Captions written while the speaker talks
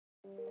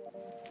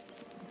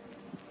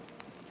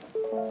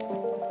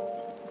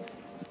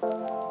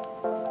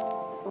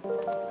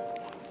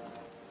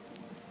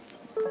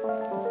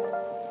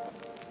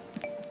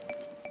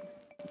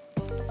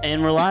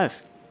And we're live.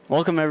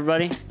 Welcome,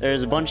 everybody.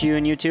 There's a bunch of you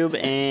in YouTube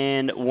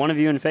and one of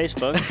you in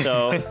Facebook,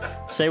 so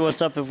say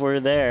what's up if we're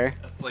there.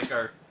 That's like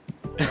our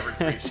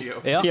average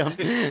ratio.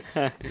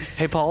 Yeah.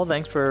 Hey, Paul,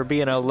 thanks for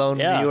being a lone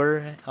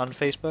viewer on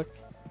Facebook.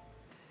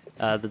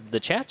 The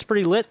chat's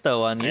pretty lit,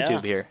 though, on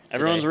YouTube here.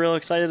 Everyone's real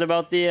excited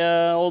about the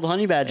old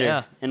honey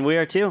badger, and we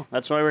are too.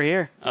 That's why we're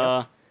here.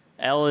 Yep.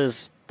 Al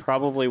is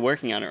probably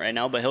working on it right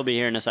now, but he'll be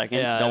here in a second.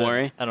 Yeah, Don't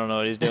worry. I don't know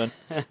what he's doing.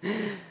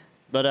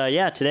 But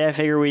yeah, today I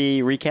figure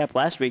we recap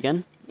last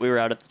weekend. We were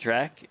out at the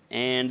track,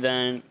 and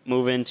then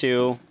move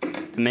into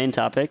the main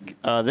topic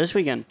this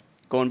weekend.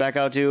 Going back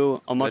out to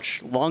a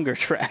much longer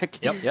track.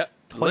 Yep.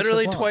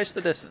 Literally twice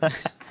the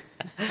distance.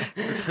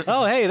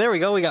 Oh, hey, there we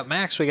go. We got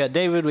Max, we got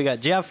David, we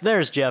got Jeff.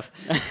 There's Jeff.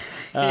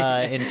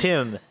 And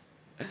Tim.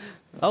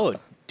 Oh,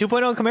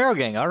 2.0 Camaro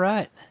gang. All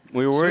right.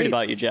 We were worried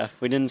about you, Jeff.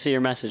 We didn't see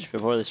your message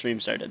before the stream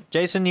started.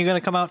 Jason, you going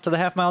to come out to the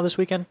half mile this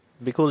weekend?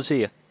 It'd be cool to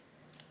see you.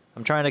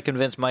 I'm trying to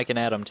convince Mike and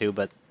Adam to,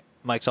 but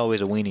Mike's always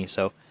a weenie,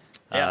 so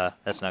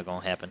that's not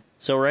going to happen.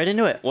 So right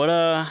into it.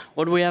 What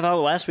did we have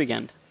out last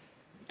weekend?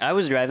 I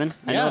was driving.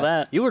 I know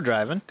that. You were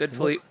driving. Good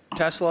fleet.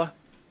 Tesla.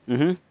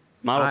 Mm-hmm.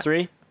 Model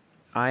 3.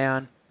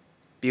 Ion.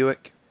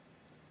 Buick.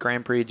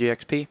 Grand Prix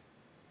GXP.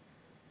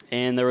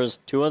 And there was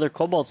 2 other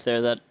Cobalts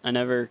there that I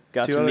never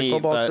got to meet. 2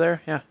 other Cobalts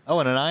there, yeah. Oh,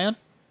 and an Ion?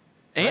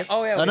 And,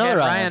 we had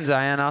Ryan's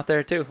Ion out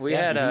there, too. We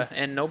had,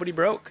 and nobody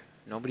broke.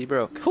 Nobody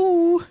broke.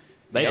 Whoo!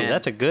 Man,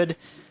 that's a good...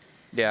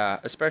 Yeah,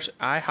 especially,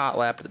 I hot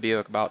lapped the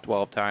Buick about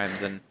 12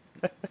 times, and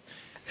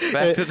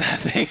back to that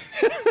thing.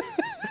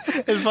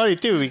 It's funny,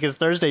 too, because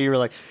Thursday you were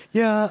like,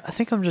 yeah, I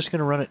think I'm just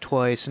going to run it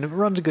twice, and if it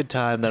runs a good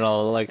time, then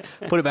I'll, like,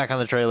 put it back on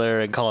the trailer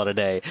and call it a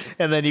day.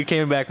 And then you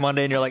came back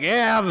Monday, and you're like,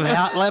 yeah, I'm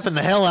hot lapping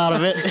the hell out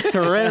of it. It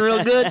ran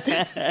real good.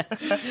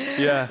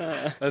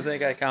 Yeah, I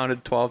think I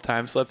counted 12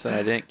 time slips, and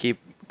I didn't keep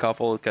a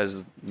couple because,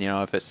 you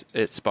know, if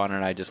it spun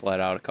and I just let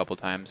out a couple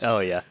times. Oh,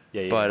 yeah.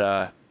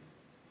 But,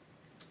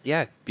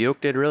 yeah,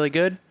 Buick did really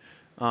good.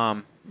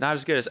 Not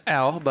as good as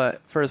Al, but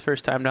for the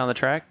first time down the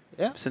track,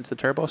 since the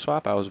turbo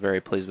swap, I was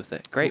very pleased with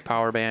it. Great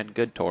power band,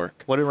 good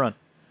torque. What did it run?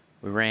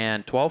 We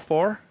ran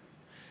 12.4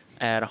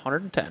 at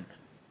 110.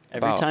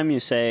 Every time you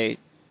say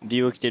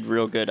Buick did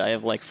real good, I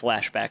have like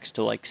flashbacks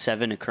to like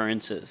 7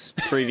 occurrences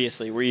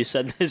previously where you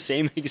said the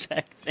same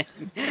exact thing.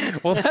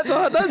 Well, that's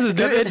all it does.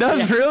 It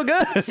does real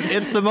good.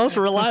 It's the most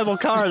reliable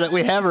car that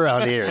we have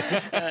around here.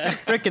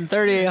 Freaking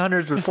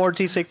 3800s with 4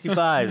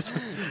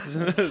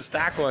 T65s.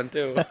 Stack one,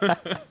 too.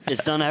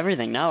 It's done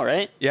everything now,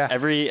 right? Yeah.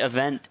 Every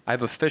event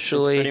I've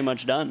officially... is pretty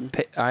much done.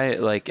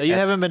 You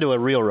haven't been to a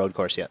real road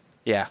course yet.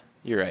 Yeah,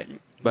 you're right.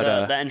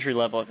 But the entry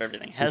level of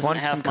everything. We've won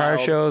some car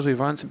shows, we've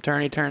run some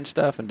turny-turn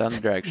stuff, and done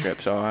the drag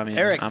strip. So, I mean,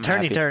 Eric, I'm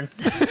turny-turn.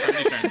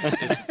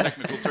 It's a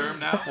technical term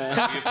now. We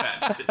have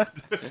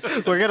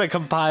patented. We're going to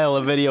compile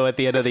a video at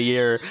the end of the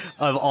year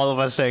of all of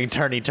us saying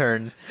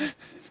turny-turn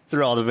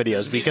through all the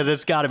videos, because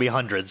it's got to be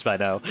hundreds by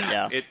now.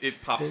 Yeah.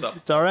 It pops up.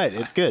 It's all right.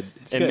 It's good.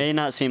 It may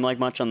not seem like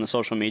much on the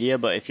social media,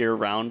 but if you're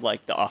around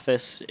like the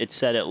office, it's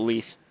said at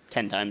least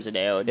 10 times a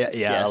day. I would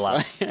a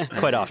lot.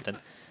 Quite often.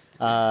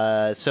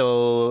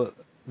 So...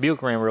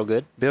 Buick ran real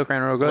good. What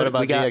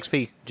about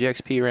GXP?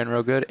 GXP ran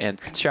real good. And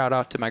shout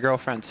out to my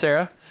girlfriend,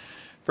 Sarah.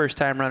 First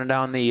time running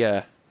down the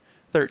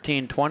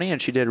 1320,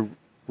 and she did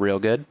real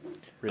good.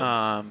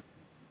 Yeah,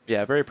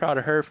 very proud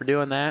of her for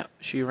doing that.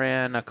 She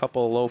ran a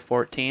couple of low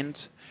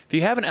 14s. If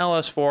you have an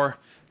LS4,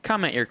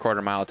 comment your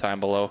quarter mile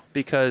time below,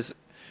 because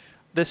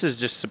this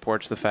just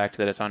supports the fact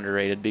that it's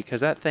underrated,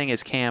 because that thing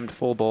is cammed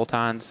full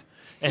bolt-ons.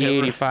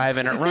 E85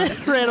 and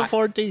it ran a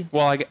 14.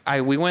 Well,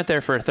 we went there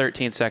for a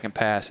 13-second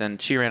pass,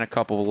 and she ran a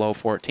couple of low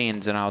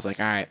 14s, and I was like,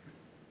 all right,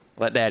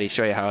 let Daddy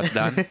show you how it's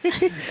done.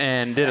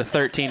 And did a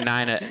 13.9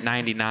 at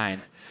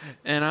 99.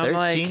 And I'm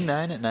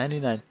 13.9 at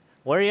 99.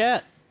 Where are you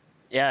at?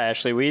 Yeah,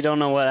 actually, we don't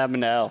know what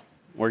happened to Al.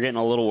 We're getting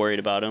a little worried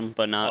about him,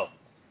 but not...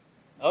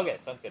 Oh. Okay,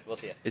 sounds good. We'll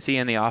see you. Is he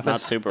in the office?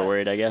 Not super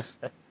worried, I guess.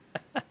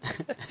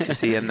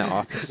 Is he in the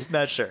office?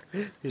 Not sure.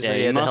 He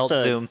had to help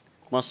Zoom.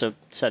 Must have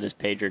set his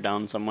pager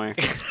down somewhere.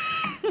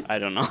 I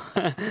don't know.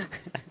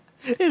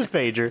 His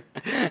pager.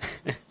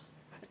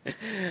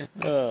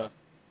 But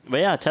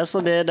yeah,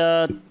 Tesla did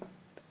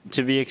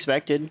to be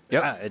expected.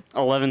 Yep.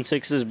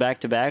 11.6s back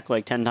to back,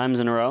 like 10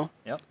 times in a row.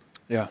 Yep.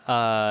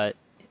 Yeah.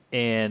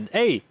 And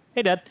hey,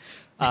 Dad.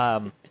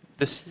 The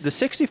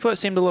 60-foot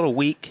seemed a little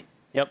weak.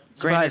 Yep.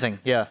 Surprising.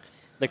 Yeah.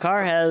 The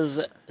car has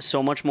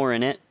so much more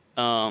in it.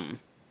 I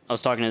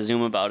was talking to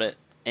Zoom about it,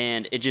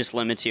 and it just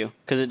limits you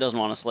because it doesn't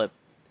want to slip.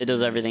 It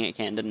does everything it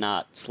can to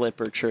not slip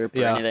or chirp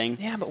or anything.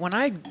 Yeah, but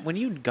when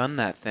you gun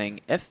that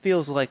thing, it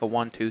feels like a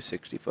 1.2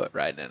 60-foot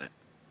riding in it.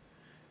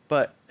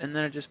 And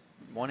then it just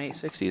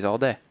 1.860s all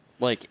day.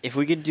 Like, if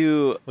we could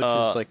do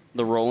the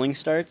rolling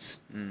starts,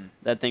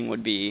 that thing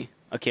would be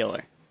a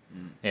killer.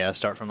 Yeah,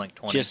 start from like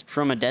 20. Just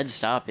from a dead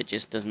stop, it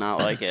just does not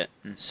like it.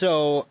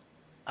 So,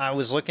 I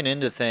was looking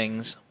into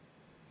things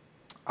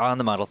on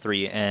the Model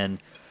 3, and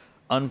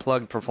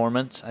Unplugged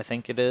Performance, I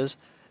think it is,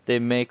 they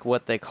make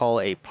what they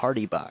call a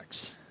party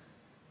box.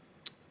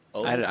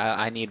 Oh.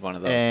 I need one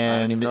of those. I don't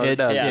And even know what it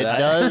does. Yeah, it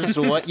that- does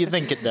what you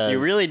think it does. You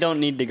really don't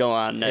need to go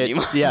on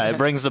anymore. Yeah, it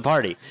brings the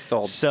party.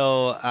 Sold.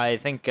 So I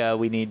think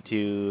we need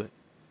to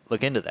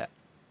look into that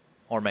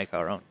or make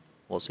our own.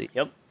 We'll see.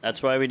 Yep,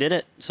 that's why we did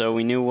it. So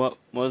we knew what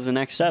was the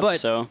next step. But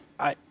so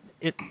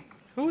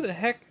who the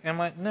heck am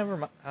I? Never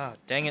mind. Ah,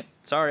 dang it.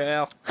 Sorry,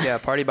 Al. Yeah,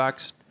 party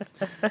box.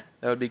 That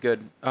would be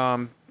good.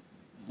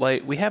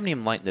 Like we haven't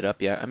even lightened it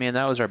up yet. I mean,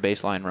 that was our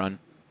baseline run.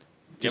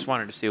 Just Yep.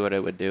 wanted to see what it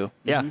would do.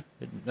 Yeah.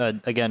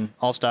 Again,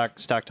 all stock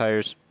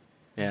tires.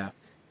 Yeah.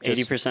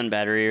 80%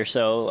 battery or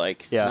so,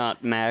 like Yeah.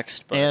 not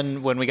maxed. But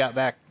And when we got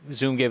back,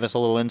 Zoom gave us a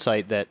little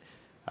insight that,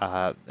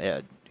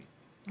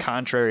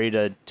 contrary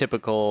to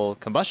typical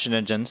combustion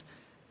engines,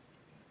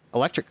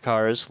 electric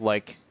cars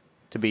like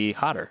to be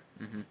hotter.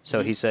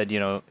 So he said,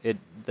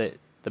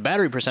 the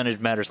battery percentage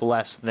matters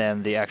less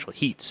than the actual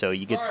heat. So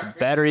you get the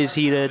batteries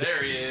heated.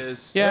 There he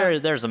is. Yeah.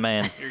 There's a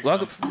man.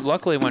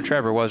 Luckily, when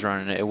Trevor was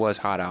running it, it was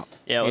hot out.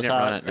 yeah, it He was didn't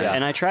run hot. it. Yeah.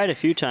 And I tried a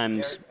few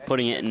times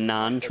putting it in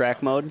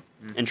non-track mode.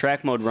 And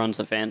track mode runs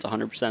the fans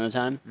 100% of the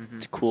time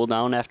to cool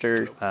down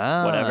after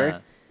Ah.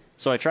 whatever.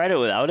 So I tried it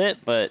without it,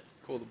 but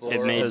Cool the it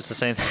blower made It was the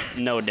same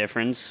thing. no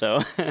difference.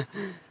 So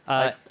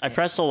I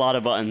pressed a lot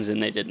of buttons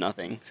and they did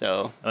nothing.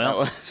 So that Well,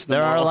 was the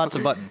there are moral. lots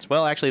of buttons.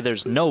 Well, actually,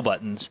 there's no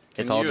buttons.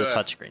 It's all just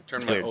touchscreen.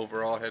 Turn It's my weird.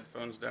 overall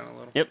headphones down a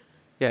little. Yep.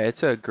 Yeah,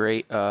 it's a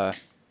great car.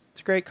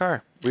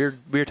 We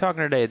were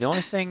talking today. The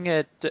only thing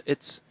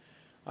it's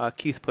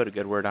Keith put a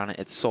good word on it.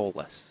 It's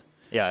soulless.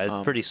 Yeah, it's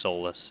Um, pretty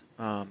soulless.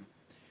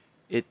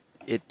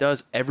 It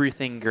does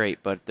everything great,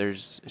 but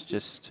it's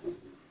just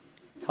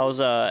How's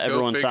Go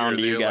everyone figure, sound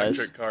to the you guys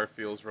electric car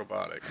feels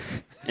robotic.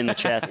 in the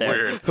chat there?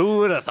 Weird. Who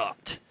would have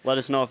thought? Let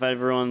us know if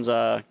everyone's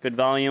good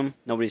volume.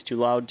 Nobody's too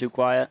loud, too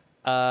quiet.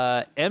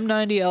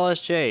 M90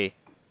 LSJ.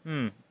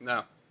 No.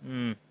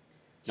 Nope.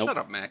 Shut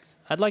up, Max.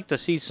 I'd like to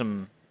see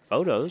some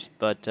photos,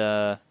 but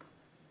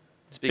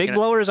speaking big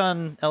blowers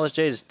on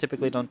LSJs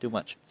typically don't do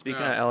much. Speaking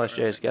No, of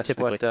LSJs, guess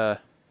Typically. what?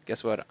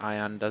 Guess what?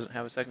 Ion doesn't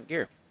have a second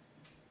gear.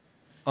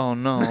 Oh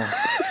no!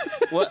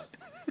 What?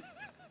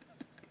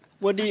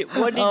 What do you do?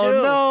 Oh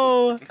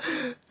no!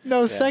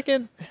 No Yeah.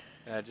 second.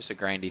 Just a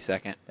grindy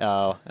second.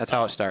 Oh, That's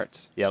how it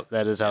starts. yep.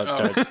 That is how it Oh,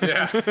 starts.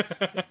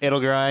 yeah. It'll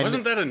grind.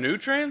 Wasn't that a new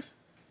trans?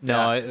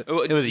 no, Yeah.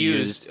 it was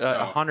used.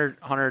 A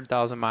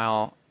 100,000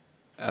 mile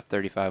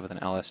F35 with an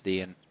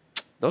LSD, and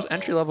those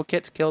entry level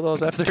kits kill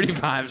those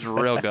F35s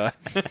real good.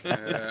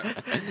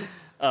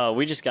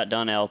 We just got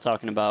done, Al,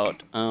 talking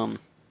about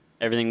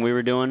everything we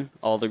were doing,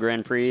 all the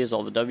Grand Prix,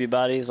 all the W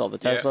bodies, all the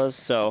Yeah. Teslas.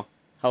 So,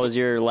 how was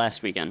your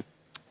last weekend?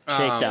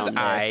 Shakedown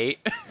there. I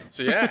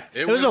So yeah,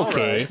 it was went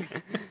okay. all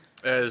right.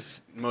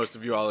 As most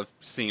of you all have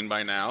seen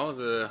by now,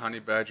 the Honey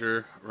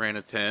Badger ran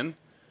a 10.97.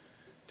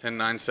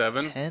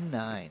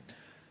 10-9.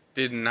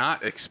 Did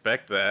not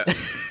expect that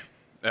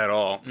at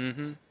all.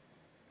 Mm-hmm.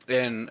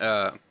 And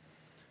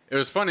it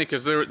was funny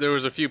because there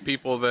was a few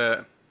people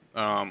that,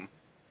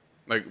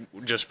 like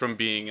just from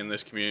being in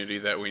this community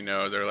that we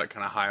know, they're like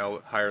kind of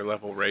higher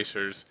level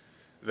racers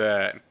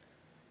that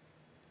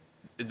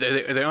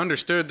they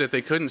understood that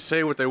they couldn't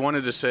say what they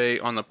wanted to say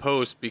on the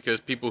post because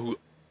people who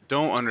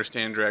don't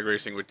understand drag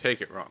racing would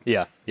take it wrong.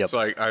 Yeah. Yep. So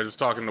I was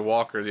talking to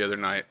Walker the other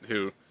night,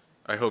 who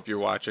I hope you're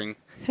watching,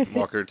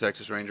 Walker,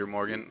 Texas Ranger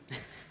Morgan,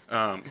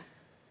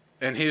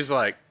 and he's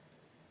like,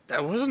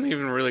 "That wasn't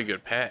even a really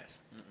good pass."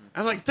 I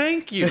was like,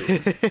 "Thank you,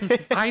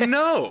 I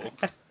know."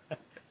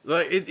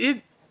 Like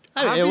it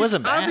I mean, it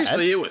wasn't bad.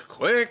 Obviously, it was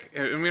quick.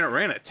 I mean, it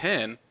ran at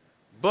 10,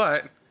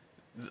 but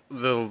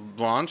the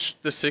launch,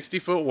 the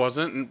 60-foot,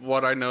 wasn't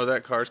what I know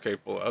that car's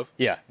capable of.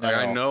 Yeah. not Like,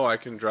 at I all. know I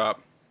can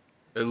drop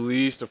at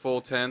least a full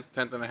tenth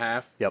and a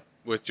half. Yep.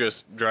 With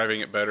just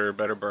driving it better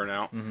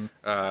burnout.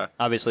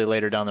 Obviously,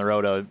 later down the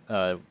road,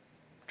 a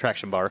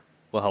traction bar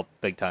will help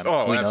big time.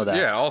 Oh, we know that.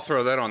 yeah, I'll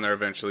throw that on there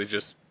eventually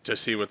just to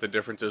see what the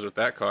difference is with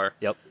that car.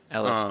 Yep.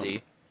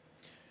 LSD.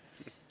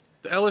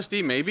 The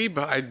LSD maybe,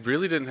 but I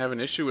really didn't have an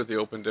issue with the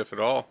open diff at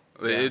all.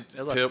 it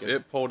looked good.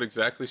 It pulled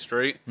exactly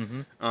straight.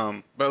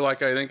 But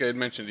like I think I had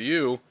mentioned to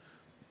you,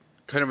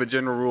 kind of a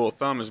general rule of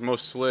thumb is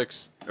most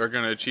slicks are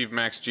going to achieve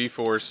max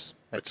G-force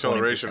At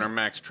acceleration 20%. or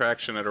max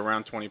traction at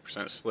around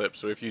 20% slip.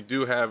 So if you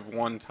do have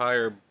one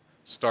tire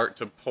start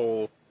to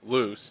pull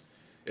loose,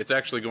 it's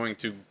actually going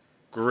to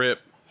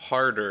grip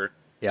harder.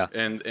 Yeah.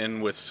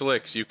 And with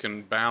slicks, you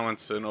can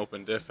balance an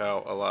open diff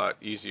out a lot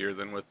easier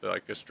than with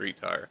like a street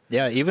tire.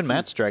 Yeah. Even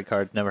Matt's drag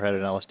card never had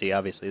an LSD.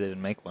 Obviously, they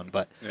didn't make one,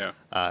 but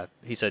Yeah.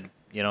 he said,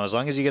 as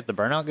long as you get the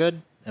burnout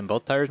good and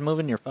both tires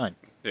moving, you're fine.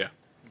 Yeah.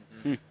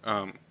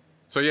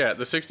 So yeah,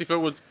 the 60-foot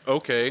was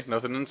okay,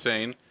 nothing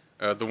insane.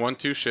 The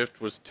 1-2 shift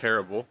was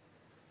terrible,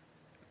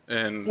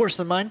 and Worse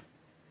than mine.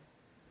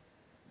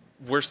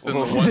 worse than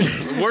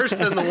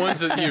the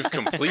ones that you've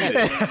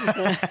completed.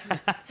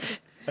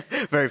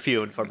 Very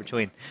few and far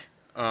between.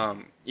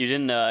 You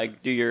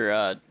didn't do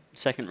your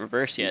second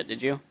reverse yet,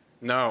 did you?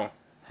 No,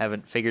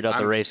 Haven't figured out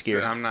the race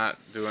gear. I'm not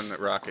doing the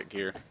rocket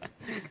gear.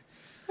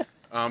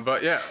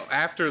 But yeah,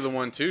 after the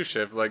 1-2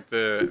 shift, like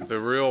the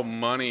real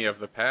money of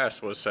the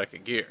pass was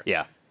second gear.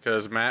 Yeah.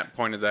 because Matt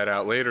pointed that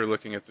out later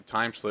looking at the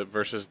time slip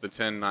versus the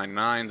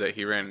 10.99 that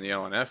he ran in the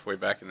LNF way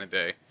back in the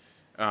day.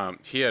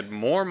 He had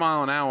more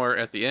mile an hour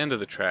at the end of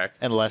the track.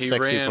 And less he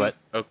 60 ran foot.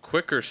 a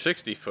quicker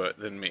 60 foot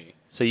than me.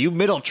 So you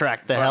middle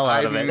tracked the hell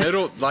out of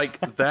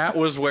it. That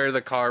was where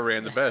the car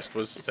ran the best,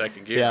 was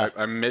second gear. Yeah.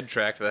 I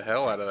mid-tracked the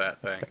hell out of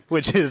that thing.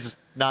 Which is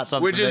not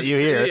something Which is, that you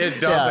hear. it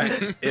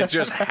doesn't. It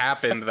just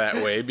happened that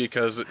way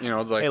because,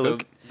 Hey,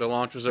 Luke. the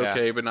launch was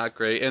okay, but not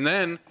great. And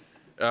then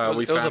we it was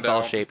a found out.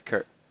 bell-shaped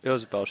curve. It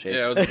was a bell-shaped.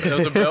 Yeah, it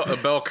was a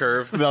bell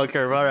curve. Bell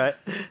curve, all right.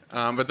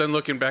 But then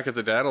looking back at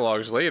the data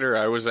logs later,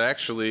 I was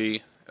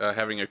actually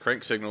having a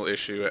crank signal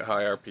issue at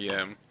high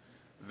RPM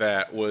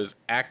that was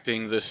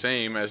acting the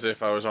same as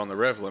if I was on the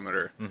rev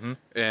limiter. Mm-hmm.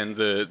 And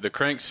the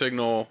crank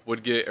signal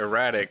would get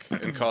erratic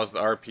and cause the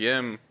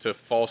RPM to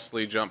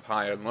falsely jump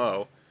high and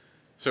low.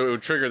 So it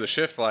would trigger the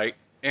shift light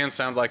and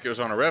sound like it was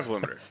on a rev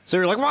limiter. So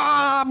you're like,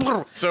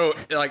 wah! So,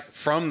 like,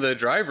 from the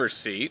driver's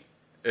seat,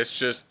 it's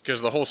just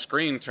because the whole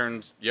screen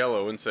turns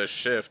yellow and says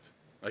shift.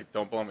 Like,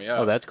 don't blow me up.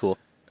 Oh, that's cool.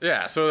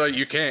 Yeah, so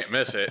you can't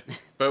miss it.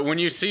 But when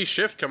you see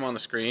shift come on the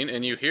screen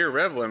and you hear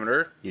rev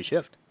limiter, You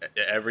shift.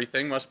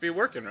 everything must be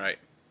working right.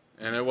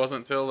 And it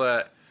wasn't until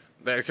that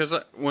because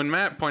when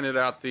Matt pointed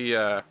out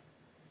the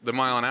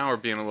mile an hour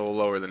being a little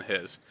lower than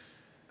his,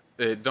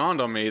 it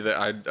dawned on me that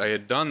I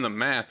had done the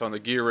math on the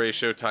gear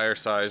ratio, tire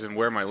size, and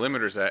where my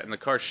limiter's at, and the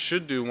car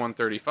should do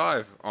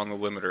 135 on the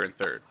limiter in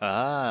third.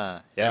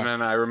 Ah, yeah. And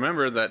then I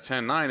remembered that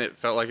 10.9, it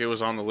felt like it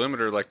was on the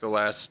limiter like the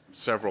last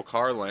several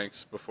car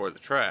lengths before the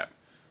trap.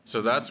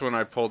 So that's when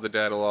I pulled the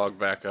data log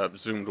back up,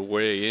 zoomed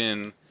way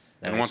in,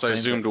 and once I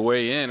explains zoomed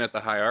way in at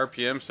the high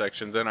RPM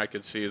section, then I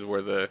could see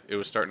where it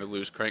was starting to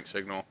lose crank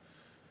signal.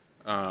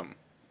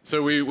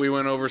 So we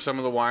went over some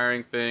of the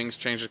wiring things,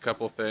 changed a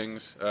couple of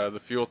things. The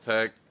Fuel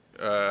Tech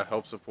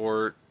help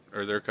support,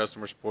 or their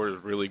customer support,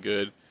 is really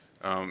good.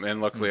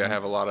 And luckily I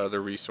have a lot of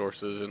other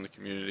resources in the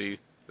community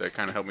that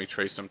kind of help me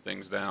trace some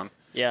things down.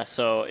 Yeah,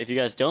 so if you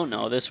guys don't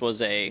know, this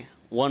was a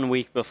 1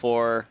 week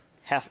before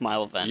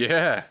half-mile event.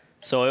 Yeah.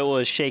 So it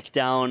was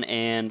shakedown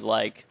and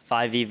like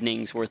 5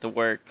 evenings worth of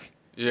work.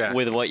 Yeah.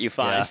 With what you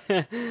find.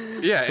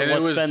 Yeah. So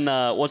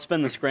and what's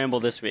been the scramble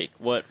this week?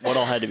 What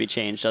all had to be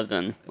changed other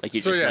than like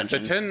you just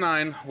mentioned? The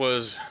 10.9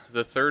 was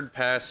the third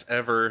pass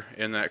ever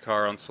in that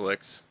car on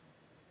slicks.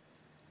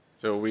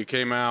 So we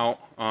came out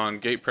on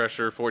gate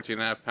pressure,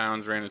 14.5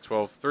 pounds, ran a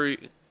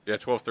 12.3. Yeah,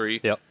 12.3.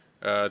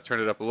 Yep.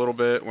 Turned it up a little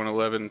bit, went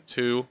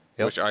 11.2,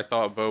 Yep. which I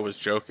thought Bo was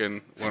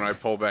joking when I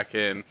pulled back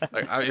in.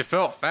 It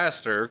felt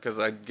faster because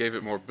I gave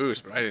it more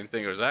boost, but I didn't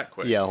think it was that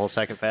quick. Yeah, a whole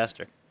second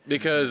faster.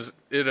 Because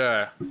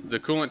the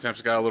coolant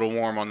temps got a little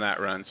warm on that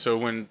run. So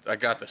when I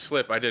got the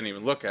slip, I didn't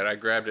even look at it. I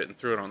grabbed it and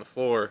threw it on the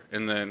floor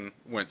and then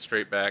went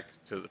straight back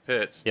to the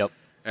pits. Yep.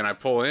 And I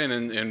pull in,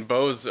 and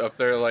Bo's up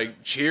there,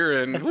 like,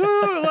 cheering.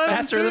 Woo,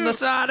 Faster than the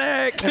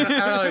Sonic! And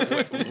I'm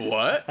like,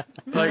 what?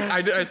 Like,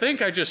 I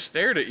think I just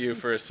stared at you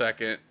for a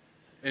second.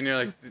 And you're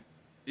like,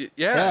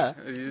 yeah.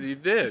 You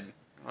did.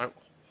 I'm like,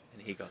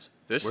 And he goes,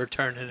 We're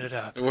turning it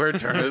up. we're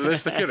turning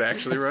this. Could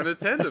actually run a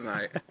 10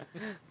 tonight.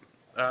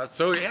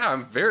 So yeah,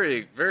 I'm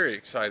very, very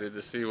excited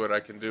to see what I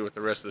can do with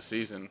the rest of the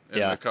season. And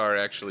Yeah. the car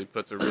actually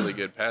puts a really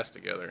good pass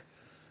together.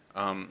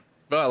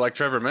 But like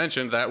Trevor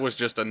mentioned, that was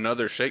just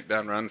another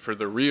shakedown run for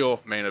the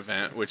real main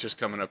event, which is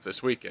coming up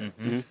this weekend.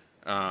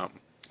 Mm-hmm.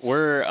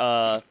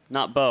 We're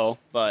not Bo,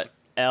 but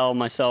Al,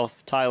 myself,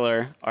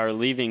 Tyler are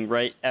leaving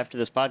right after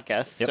this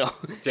podcast. Yep. So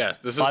Yes,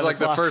 this is 5 like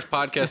the o'clock. first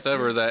podcast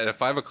ever that at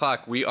 5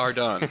 o'clock we are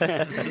done.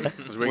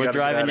 'Cause we we're gotta get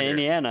driving outta to here.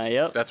 Indiana.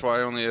 Yep. That's why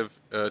I only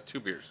have 2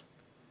 beers.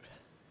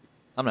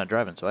 I'm not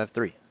driving, so I have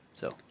 3.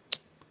 So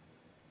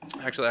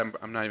Actually,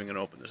 I'm not even going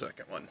to open the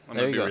second one. I'm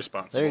there going you to be go.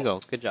 responsible. There you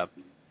go. Good job.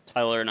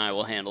 Tyler and I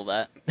will handle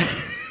that.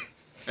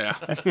 Yeah.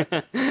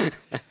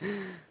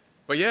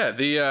 But yeah,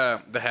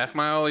 the half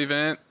mile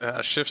event,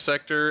 Shift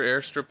Sector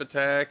Airstrip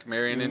Attack,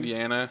 Marion,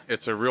 Indiana.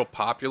 It's a real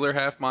popular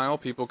half mile.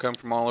 People come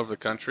from all over the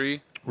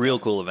country. Real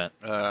cool event.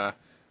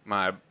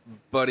 My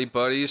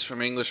buddies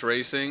from English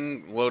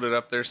Racing loaded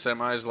up their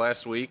semis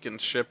last week and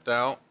shipped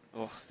out.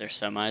 Oh, they're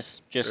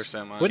semis. They're Just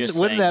semis. Wouldn't, Just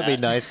wouldn't saying that be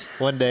that. nice?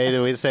 One day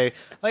do we say,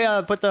 oh yeah,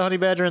 put the Honey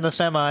Badger in the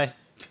semi.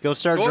 Go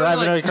start Well,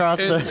 driving like, across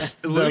and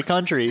the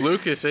country.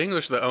 Lucas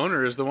English, the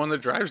owner, is the one that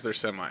drives their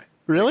semi.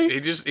 Really?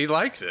 He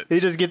likes it.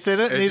 He just gets in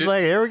it and It he's ju-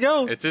 like, here we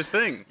go. It's his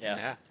thing.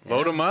 yeah.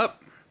 Load them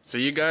up.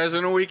 See you guys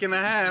in a week and a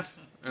half.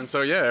 And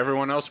so yeah,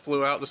 everyone else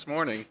flew out this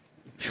morning,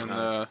 and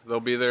they'll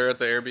be there at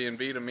the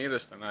Airbnb to meet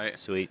us tonight.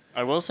 Sweet.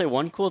 I will say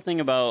one cool thing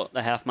about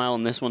the half mile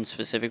and this one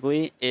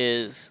specifically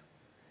is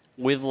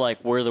with like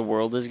where the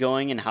world is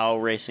going and how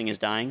racing is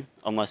dying,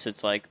 unless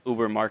it's like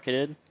uber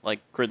marketed, like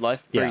Grid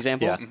Life, for Yeah,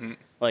 example. yeah.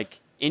 Like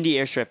Indy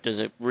Airstrip does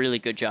a really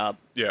good job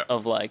Yeah.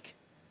 of like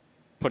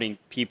putting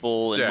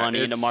people and Yeah, money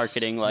into it's-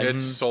 marketing. Like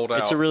it's sold out.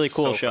 it's a really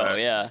cool so show. fast.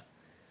 Yeah.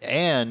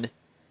 And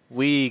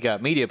we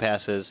got media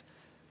passes,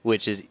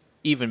 which is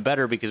even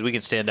better because we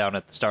can stand down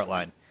at the start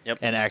line Yep.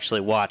 and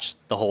actually watch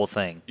the whole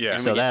thing. Yeah.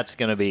 And So we get that's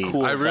going to be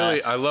cool- I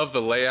pass. love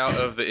the layout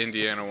of the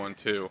Indiana one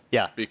too.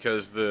 Yeah.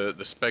 Because the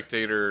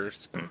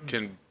spectators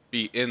can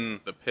be in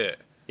the pit.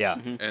 Yeah.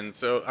 And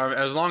so,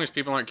 as long as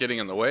people aren't getting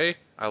in the way,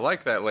 I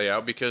like that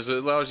layout because it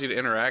allows you to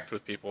interact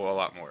with people a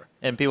lot more.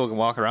 And people can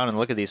walk around and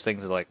look at these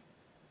things and like,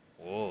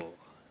 whoa.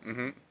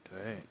 Mm-hmm.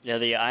 Dang. Yeah,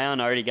 the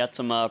Ion already got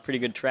some pretty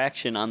good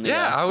traction on the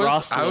Yeah,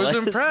 roster I was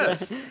list.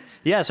 impressed.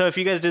 Yeah, so if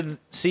you guys didn't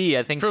see,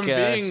 I think From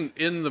being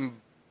in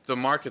the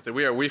market that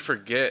we are, we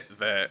forget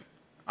that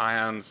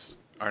Ions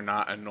are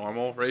not a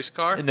normal race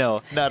car.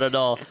 no, not at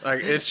all.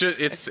 Like it's just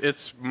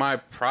it's my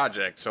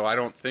project, so I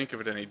don't think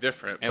of it any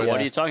different. And but-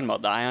 what are you talking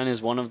about? The Ion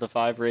is one of the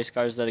 5 race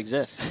cars that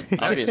exist,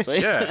 obviously.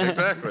 Yeah,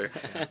 exactly.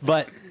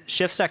 But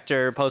Shift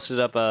Sector posted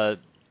up a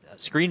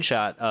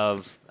screenshot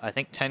of, I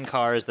think, 10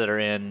 cars that are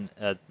in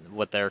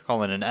what they're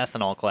calling an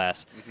ethanol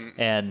class.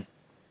 And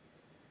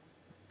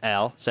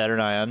Al, Saturn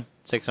Ion,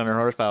 600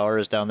 horsepower,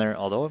 is down there,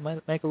 although it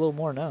might make a little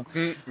more now,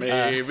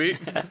 Maybe.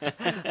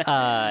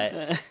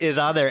 is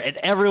on there. And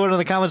everyone in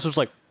the comments was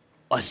like,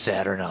 a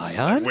Saturn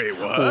Ion? Wait,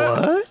 what?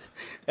 What?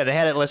 And they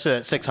had it listed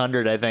at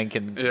 600, I think.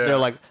 And Yeah. they're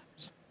like,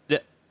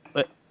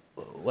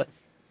 what?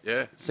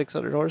 Yeah.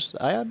 600 horse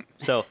Ion?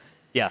 So,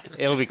 yeah,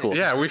 it'll be cool.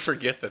 Yeah, we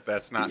forget that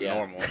that's not Yeah.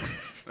 normal.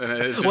 And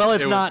it's just- Well,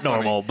 it's it was not funny.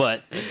 normal,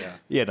 but,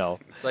 you know.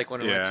 It's like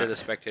when we Yeah. went to the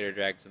spectator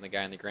drags and the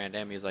guy in the Grand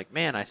Am, he's like,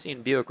 "Man, I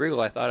seen Buick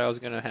Regal. I thought I was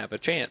gonna have a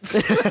chance."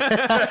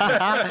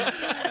 Yeah.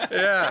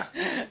 Yeah,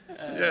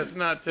 it's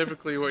not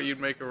typically what you'd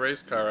make a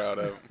race car out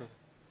of.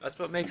 That's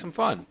what makes them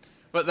fun.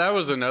 But that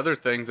was another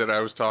thing that I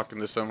was talking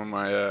to some of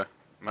my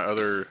my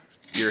other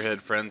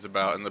gearhead friends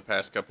about in the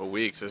past couple of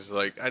weeks. Is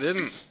like I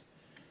didn't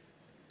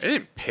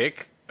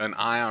pick an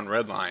Ion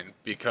Redline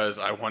because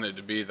I wanted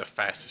to be the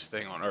fastest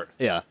thing on earth.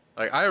 Yeah.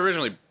 Like I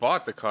originally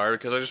bought the car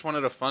because I just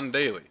wanted a fun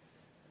daily,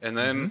 and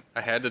then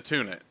I had to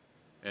tune it,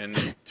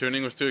 and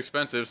tuning was too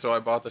expensive, so I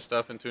bought the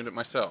stuff and tuned it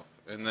myself,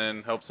 and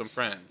then helped some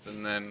friends,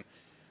 and then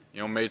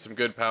made some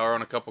good power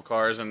on a couple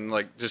cars, and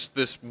like just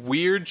this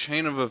weird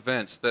chain of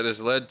events that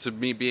has led to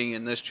me being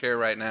in this chair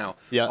right now.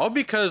 Yeah. All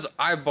because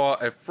I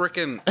bought a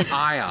freaking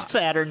Ion.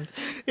 Saturn.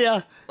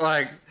 Yeah.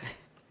 Like,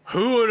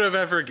 who would have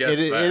ever guessed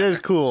that? It is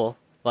cool.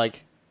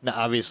 Like, now,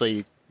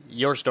 obviously,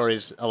 your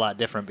story's a lot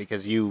different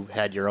because you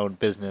had your own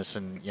business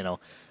and,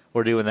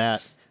 we're doing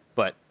that.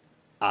 But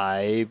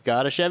I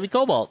got a Chevy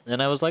Cobalt,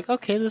 and I was like,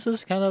 okay, this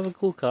is kind of a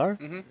cool car.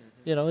 Mhm.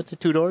 It's a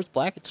 2-door, it's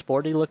black, it's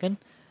sporty looking.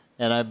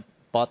 And I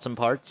bought some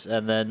parts,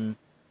 and then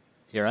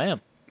here I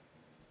am.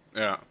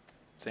 Yeah.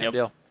 Same Yep.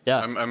 deal. Yeah.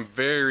 I'm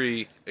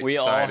very excited We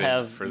all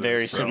have for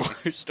very this, so-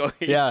 similar stories.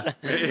 Yeah.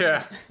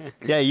 Yeah.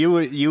 Yeah,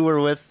 you were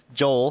with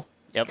Joel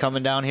Yep.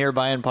 coming down here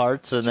buying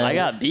parts, and then I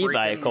got beat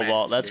by a Freaking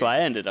Cobalt. That's Manscaped. why I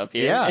ended up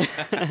here. Yeah.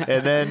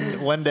 And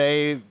then one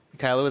day,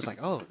 Kyla was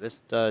like, oh, this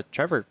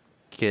Trevor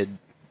kid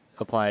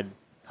applied.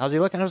 How's he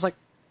looking? I was like,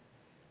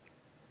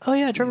 oh,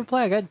 yeah, Trevor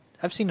Plagg.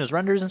 I've seen his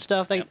renders and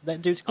stuff.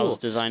 That dude's I was cool.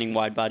 designing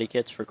wide body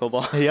kits for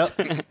Cobalt. Yep.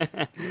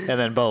 And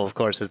then Bo, of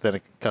course, has been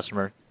a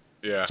customer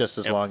Yeah. just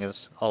as Yep. long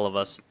as all of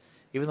us,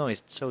 even though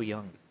he's so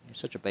young. He's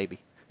such a baby.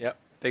 Yep.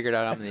 Figured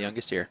out I'm the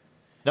youngest here.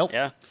 Nope.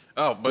 Yeah.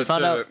 Oh, but We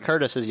found out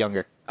Curtis is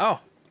younger. Oh,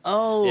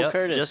 Oh, Yep,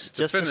 Curtis. Just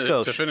to, a finish,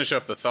 skosh. to finish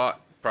up the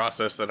thought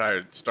process that I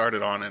had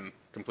started on and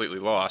completely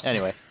lost.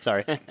 Anyway,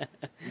 sorry.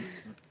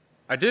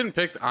 I didn't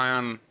pick the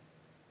Ion.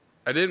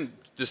 I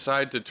didn't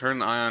decide to turn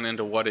the Ion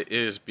into what it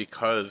is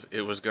because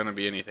it was going to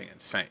be anything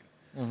insane.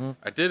 Mm-hmm.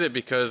 I did it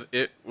because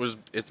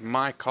it's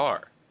my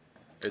car.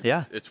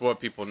 Yeah. It's what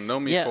people know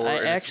me Yeah, for. I and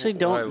it's actually what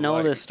don't know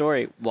like. this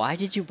story. Why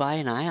did you buy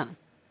an Ion?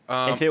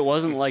 If it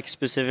wasn't like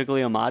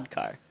specifically a mod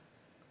car.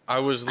 I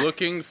was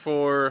looking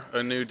for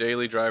a new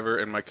daily driver,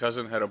 and my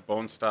cousin had a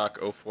bone stock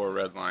 04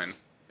 Redline,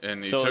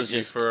 and he So it took was me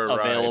just for a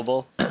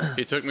available. ride.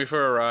 He took me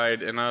for a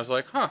ride, and I was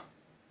like, "Huh,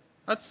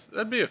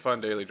 that'd be a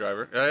fun daily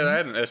driver." I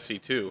had an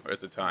SC2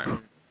 at the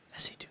time,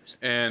 SC2s.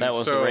 and That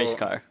was so, the race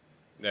car.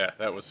 Yeah,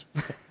 that was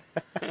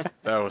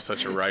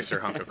such a ricer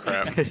hunk of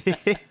crap.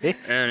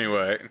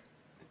 Anyway,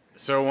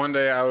 so one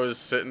day I was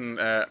sitting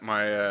at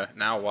my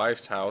now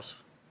wife's house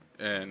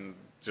and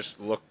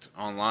just looked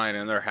online,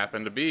 and there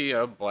happened to be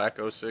a black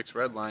 06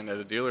 Redline at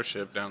a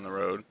dealership down the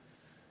road.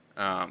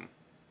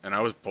 And I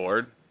was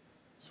bored,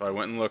 so I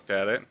went and looked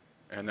at it,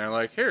 and they're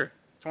like, "Here,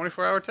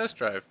 24-hour test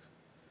drive."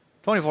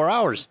 24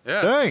 hours.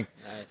 Yeah. Dang.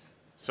 nice.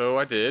 So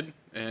I did,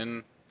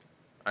 and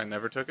I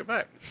never took it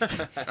back.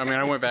 I mean,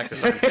 I went back to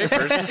sign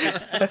papers.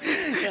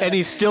 And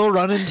he's still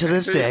running to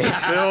this day.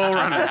 Still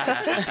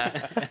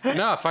running.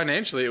 No,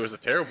 financially it was a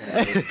terrible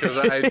move because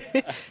I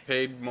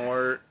paid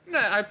more. Nah,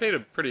 I paid a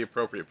pretty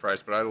appropriate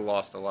price, but I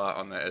lost a lot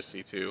on that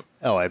SC2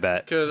 Oh, I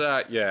bet. because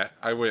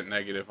I went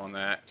negative on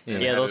that.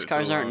 and Yeah, had those it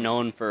cars too aren't long.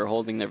 known for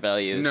holding their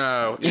values.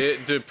 No,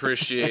 it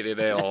depreciated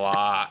a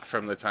lot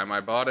from the time I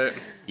bought it.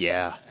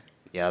 Yeah.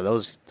 Yeah,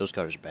 those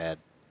cars are bad.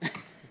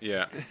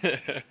 Yeah,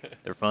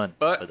 They're fun,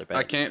 but they're but bad.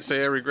 I can't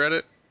say I regret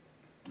it.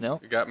 No.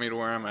 It got me to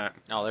where I'm at.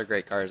 Oh, they're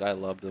great cars. I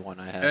loved the one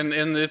I had.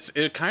 And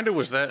it kind of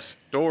was that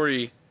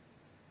story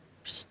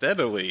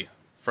steadily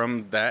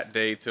from that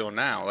day till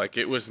now. Like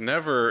it was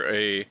never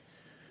a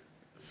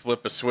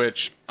flip a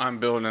switch, I'm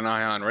building an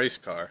Ion race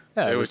car.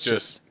 Yeah, it it was was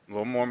just a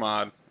little more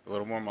mod, a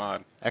little more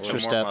mod, Extra a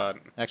little step, more mod.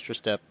 extra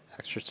step,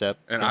 extra step.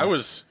 And you I know.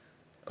 was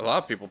a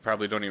lot of people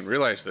probably don't even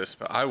realize this,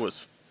 but I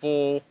was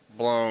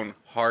full-blown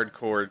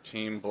hardcore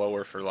team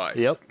blower for life.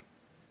 Yep.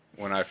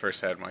 When I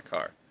first had my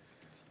car.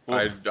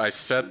 I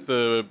set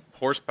the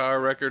horsepower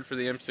record for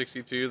the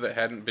M62 that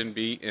hadn't been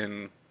beat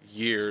in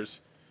years,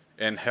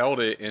 and held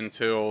it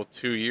until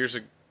 3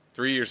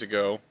 years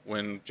ago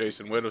when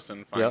Jason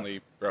Whittleson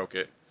finally broke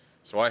it.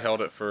 So I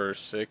held it for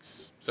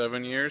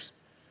 6-7 years.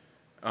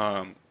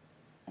 And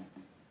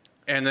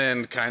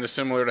then kind of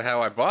similar to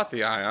how I bought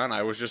the Ion,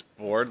 I was just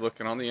bored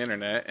looking on the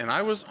internet, and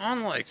I was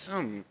on like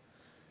the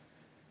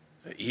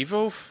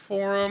Evo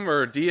forum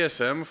or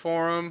DSM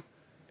forum,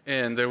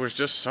 and there was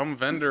just some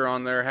vendor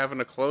on there having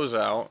a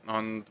closeout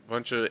on a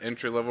bunch of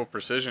entry-level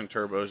precision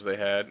turbos they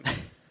had,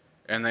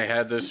 and they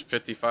had this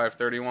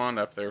 5531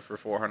 up there for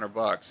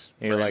 $400,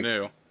 You're brand like,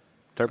 new.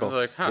 Turbo. I was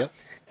like, huh. Yep.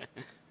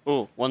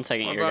 Ooh, 1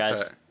 second What here,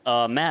 about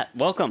guys. Matt,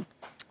 welcome.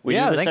 We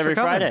Yeah, do this thanks for every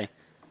coming. Friday.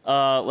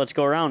 Let's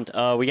go around.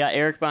 We got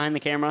Eric behind the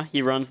camera.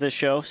 He runs this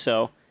show,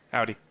 so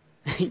Howdy.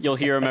 you'll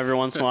hear him every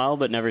once in a while,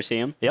 but never see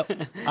him. Yep.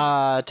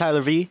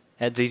 Tyler V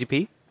at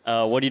ZZP.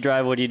 What do you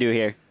drive? What do you do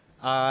here?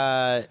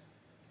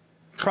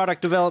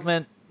 Product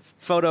development,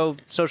 photo,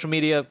 social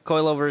media,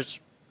 coilovers.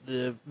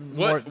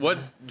 What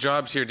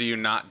jobs here do you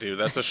not do?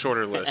 That's a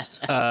shorter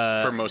list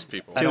for most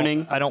people.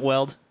 Tuning. I don't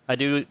weld. I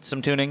do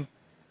some tuning.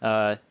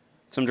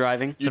 Some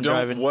driving. You some don't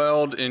driving.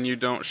 weld and you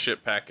don't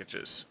ship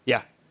packages.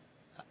 Yeah.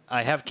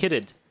 I have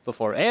kitted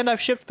before, and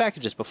I've shipped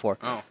packages before.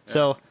 Oh, yeah.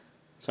 So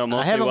So I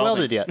mostly haven't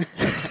welding. welded yet.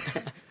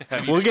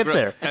 Have you We'll get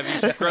there. Have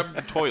you scrubbed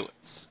the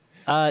toilets?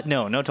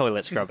 No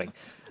toilet scrubbing.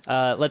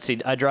 Let's see.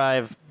 I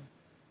drive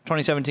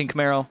 2017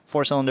 Camaro,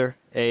 4-cylinder,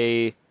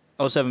 a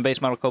 07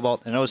 base model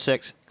Cobalt, an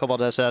 06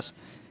 Cobalt SS,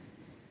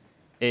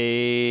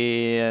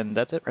 and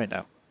that's it right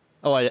now.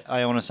 Oh,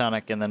 I own a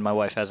Sonic, and then my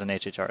wife has an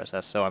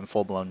HHRSS, so I'm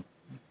full blown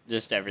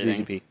Just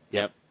everything. ZZP.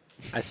 Yep.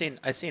 I seen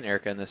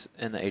Erica in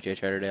the HHR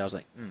today. I was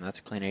like, that's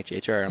a clean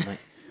HHR. I'm like,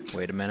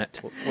 wait a minute.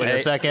 Wait a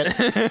second.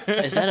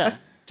 Is that a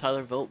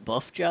Tyler Vogt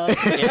buff job?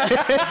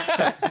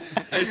 Yeah.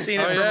 I seen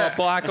it it from from a a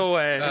block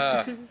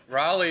away.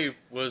 Raleigh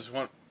was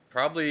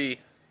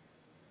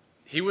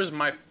he was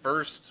my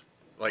first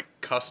like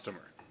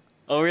customer.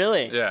 Oh,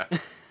 really? Yeah.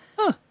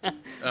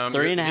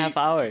 3.5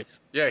 hours.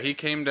 Yeah, he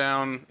came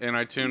down and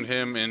I tuned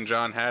him and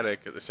John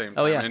Haddock at the same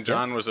time. Oh, yeah, And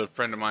John was a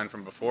friend of mine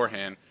from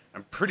beforehand.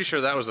 I'm pretty sure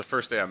that was the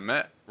first day I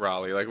met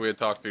Raleigh. Like we had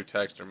talked through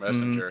text or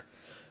messenger.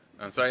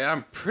 And so yeah,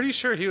 I'm pretty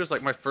sure he was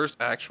like my first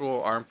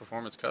actual ARM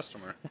Performance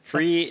customer.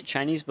 Free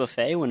Chinese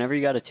buffet whenever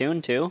you got a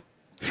tune, too.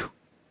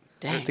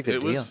 Dang. That's a good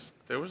it deal. was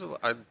there was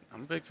I'm a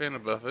big fan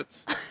of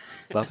Buffett's.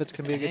 Buffett's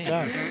can be a good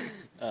time.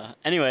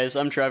 Anyways,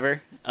 I'm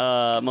Trevor.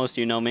 Most of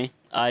you know me.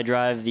 I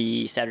drive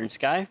the Saturn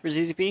Sky for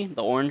ZZP,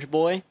 the Orange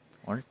Boy,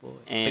 Orange boy.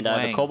 and Big I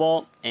have a wang.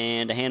 Cobalt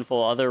and a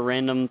handful of other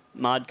random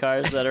mod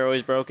cars that are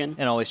always broken.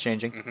 And always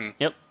changing.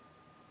 Yep.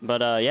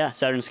 But yeah,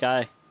 Saturn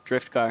Sky,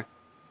 drift car.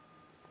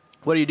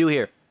 What do you do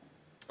here?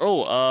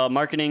 Oh,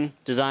 marketing,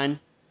 design.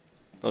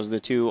 Those are the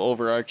two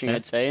overarching, Yeah.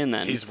 I'd say. And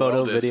then He's Photo,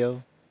 welded.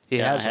 video. He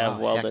Yeah, has. I have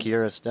oh, welded. Heck,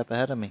 you're a step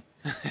ahead of me.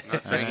 I'm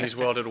not saying he's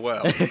welded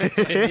well, but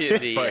but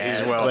he's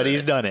welded. But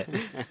he's done it.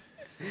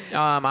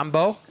 I'm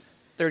Bo,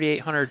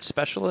 3800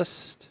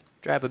 specialist.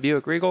 Drive a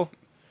Buick Regal.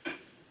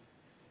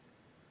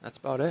 That's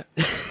about it.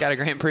 Got a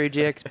Grand Prix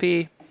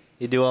GXP.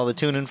 You do all the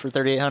tuning for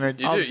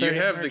 3800s? You, All do. You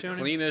have 30 the tuning.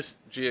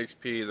 cleanest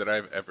GXP that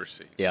I've ever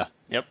seen. Yeah.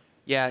 Yep.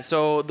 Yeah,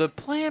 so the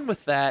plan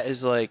with that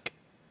is like,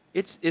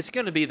 it's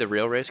going to be the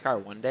real race car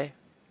one day,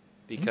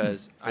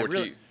 because I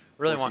really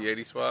want.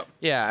 4080 swap.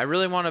 Yeah, I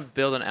really want to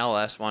build an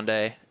LS one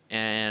day,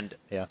 and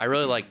Yeah. I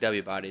really like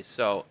W bodies.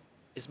 So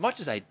as much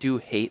as I do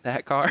hate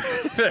that car,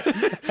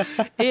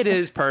 it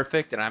is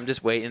perfect, and I'm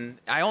just waiting.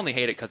 I only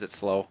hate it because it's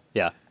slow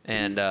Yeah.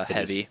 and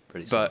heavy,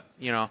 pretty slow. but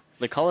you know,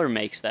 The color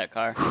makes that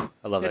car.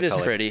 I love it that is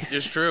color. pretty.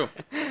 It's true.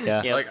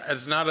 Yeah. Yep. Like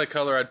it's not a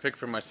color I'd pick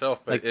for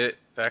myself, but Like-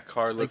 that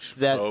car looks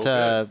That so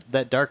good.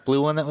 that dark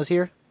blue one that was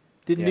here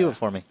didn't do Yeah. it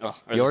for me. Oh,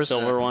 or Yours? the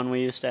silver one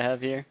we used to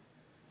have here.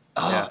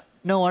 Oh,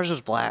 no, ours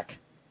was black.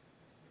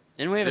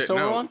 Didn't we have a Yeah,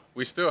 silver no, one?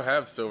 we still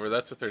have silver.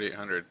 That's a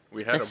 3800.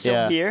 We had That's a still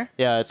Yeah. here?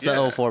 Yeah, it's the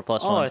Yeah. 04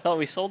 plus Oh, one. I thought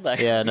we sold that.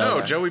 Yeah, no.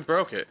 no. Joey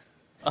broke it.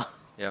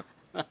 Yep.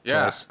 Yeah,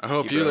 Gross. I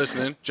hope She you broke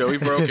listening. Joey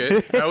broke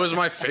it. That was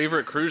my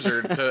favorite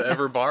cruiser to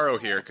ever borrow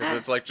here because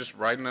it's like just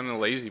riding on a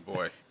lazy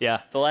boy.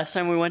 Yeah. The last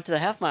time we went to the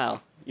half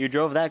mile, you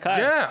drove that car.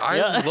 Yeah,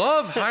 I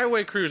love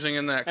highway cruising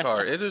in that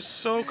car. It is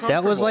so comfortable.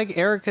 That was like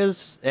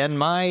Erica's and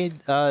my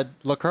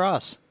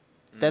LaCrosse.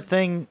 That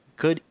thing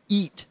could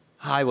eat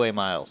highway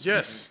miles.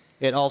 yes.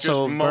 It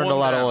also Just mow burned a them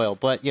lot of down. oil,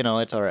 but you know,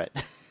 it's all right.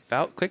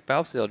 Quick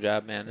valve seal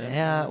job, man.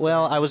 Yeah,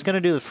 well, I was going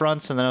to do the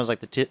fronts and then I was like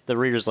the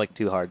rear's like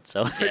too hard,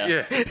 so.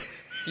 Yeah. Yeah.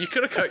 You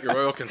could have cut your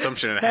oil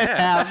consumption in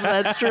half.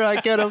 That's true,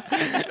 I could have.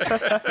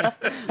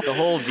 The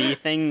whole V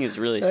thing is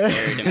really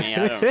scary to me.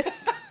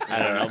 I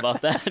don't know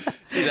about that.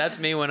 See, that's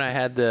me when I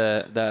had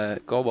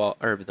the Cobalt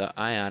or the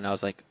Ion. I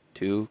was like,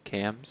 2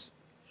 cams.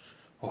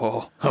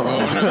 Oh,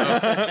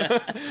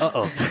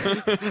 Uh-oh.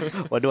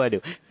 What do I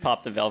do?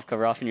 Pop the valve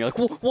cover off and you're like,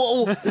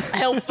 whoa,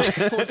 help.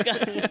 What's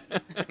going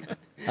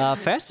on?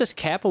 Fastest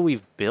Kappa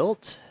we've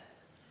built?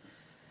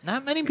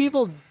 not many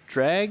people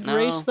drag No.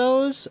 race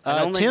those. I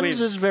don't think Tim's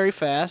we've- is very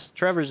fast.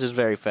 Trevor's is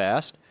very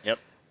fast. Yep.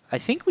 I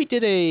think we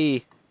did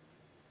a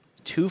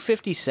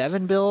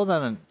 257 build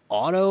on an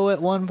auto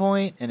at one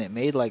point, and it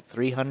made like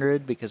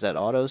 300 because that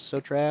auto's so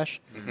trash.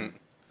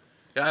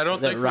 Yeah, I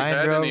don't That think we've Ryan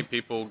had drove? any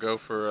people go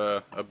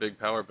for a big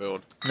power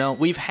build. No,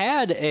 we've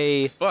had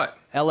a But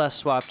LS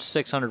swapped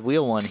 600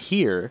 wheel one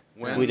here.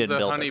 when we didn't the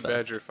build Honey it, though.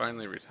 Badger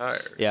finally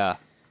retired, Yeah,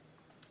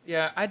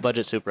 Yeah, I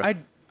budget Supra.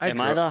 Am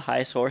I the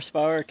highest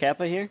horsepower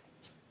Kappa here?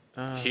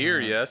 here,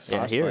 yes. yeah,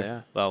 Possibly, here.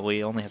 yeah. Well,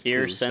 we only have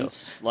Here two, so-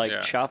 since like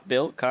Yeah. shop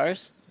built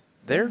cars?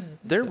 They're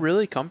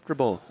really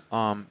comfortable.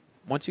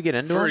 Once you get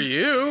into For them,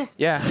 you,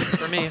 yeah,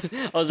 for me,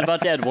 I was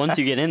about to add once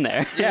you get in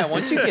there. yeah.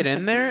 Once you get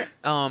in there,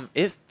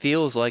 it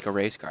feels like a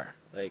race car.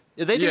 Like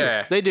They do.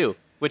 Yeah. They do,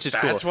 which is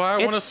cool. that's why I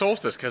want a It's-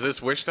 Solstice, because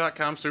it's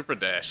Wish.com Super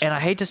Dash. And I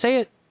hate to say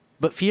it,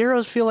 but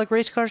Fieros feel like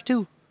race cars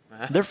too.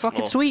 They're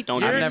fucking Well, sweet.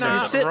 don't I've get me never You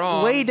started. sit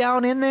wrong. way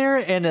down in there,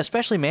 and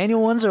especially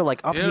manual ones are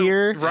like up You know,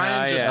 here.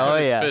 Ryan just yeah. put Oh,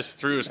 his yeah. fist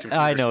through his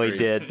computer I know he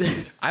screen.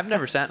 did. I've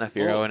never sat in a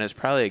Firo, and it's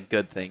probably a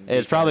good thing.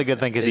 It's probably a because good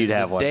thing 'cause you'd the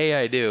have one. day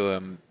I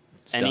do,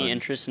 it's Any done.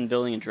 interest in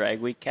building a drag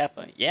week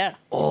Kappa? Yeah.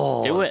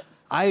 Oh, Do it.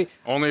 I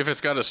Only if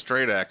it's got a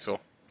straight axle.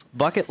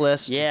 bucket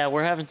list. Yeah,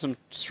 we're having some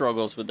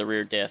struggles with the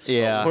rear diffs. but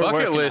Yeah. we're Bucket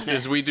working list on it.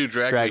 is we do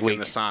drag, Drag week in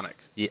week. the Sonic.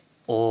 Yeah.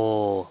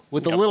 Oh,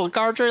 with the Yep. little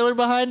car trailer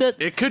behind it,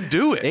 It could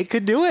do it. it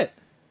could do it.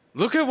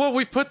 Look at what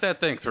we put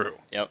that thing through.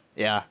 Yep.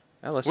 Yeah.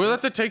 Well, let's We'll do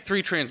have to take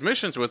 3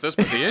 transmissions with us,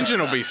 but the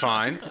engine will be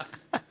fine.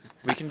 it.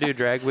 We can do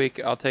drag week.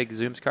 I'll take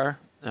Zoom's car.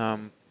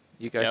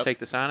 You guys Yep. take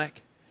the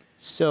Sonic.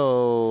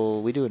 So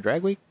we do a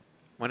drag week?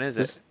 When is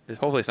This- it?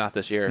 Hopefully it's not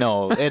this year.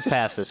 No, it's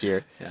past this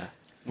year. Yeah.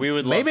 We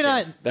would Maybe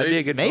love to. not. That'd be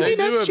a good Maybe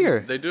goal. not. next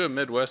year. They do a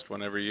Midwest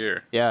one every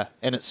year. Yeah,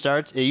 and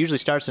it usually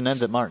starts and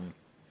ends at Martin.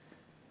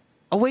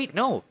 Oh wait,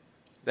 no.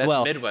 That's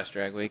Well, Midwest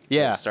drag week.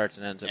 yeah. It starts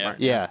and ends at Yeah.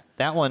 Martin. Yeah,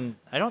 that one.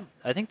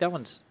 I think that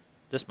one's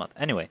this month.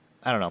 Anyway,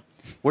 I don't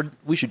know.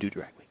 We should do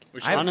drag week.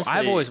 We, should- Honestly,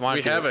 I've always wanted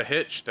we to. have a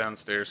hitch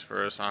downstairs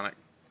for a Sonic.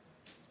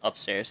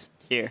 Upstairs.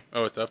 Here.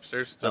 Oh, it's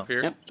upstairs? It's Oh. up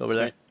here? Yep. It's over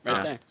there. Right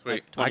Ah, there. sweet.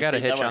 Like I 20 got a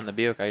feet that hitch way. on the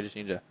Buick. I just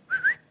need to.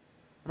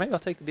 Or maybe I'll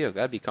take the Buick.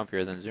 That'd be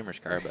comfier than Zoomer's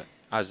car. But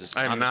I was just.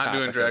 I'm on the not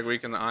doing topic drag of-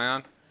 week in the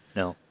Ion.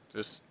 No.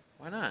 Just,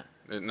 Why not?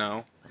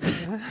 no.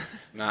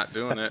 Not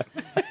doing it.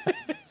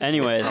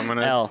 Anyways, I'm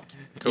gonna Al,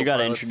 you got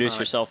to co-pilot introduce Sonic.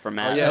 yourself for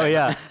Matt. Oh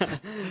yeah.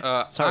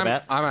 Sorry, I'm,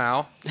 Matt. I'm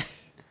Al.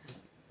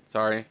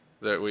 Sorry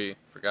that we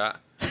forgot.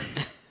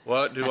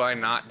 What do I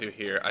not do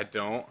here? I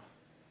don't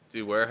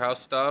do warehouse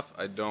stuff.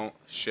 I don't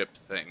ship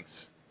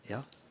things.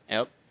 Yeah.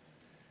 Yep.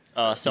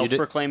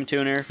 Self-proclaimed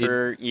tuner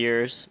for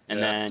years, and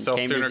Yeah, then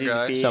came to self-tuner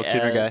guy. ZZP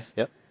Self-tuner guy. as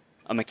Yep.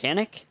 a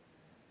mechanic.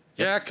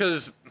 Yeah,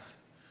 because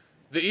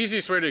the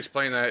easiest way to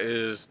explain that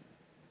is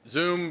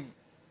Zoom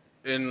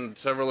and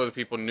several other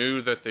people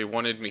knew that they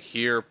wanted me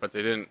here, but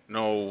they didn't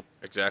know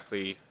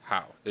exactly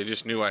how. They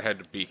just knew I had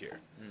to be here.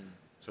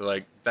 So,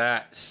 like,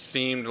 that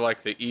seemed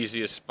like the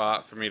easiest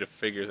spot for me to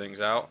figure things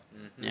out.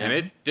 And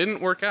it didn't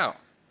work out.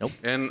 Nope.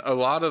 And a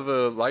lot of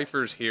the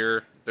lifers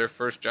here, their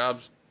first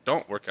jobs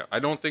don't work out. I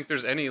don't think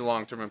there's any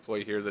long-term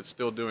employee here that's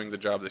still doing the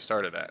job they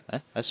started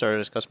at. I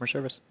started as customer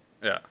service.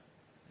 Yeah.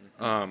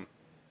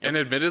 And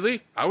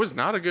admittedly, I was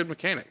not a good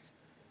mechanic.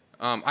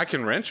 I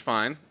can wrench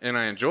fine, and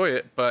I enjoy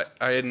it, but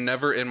I had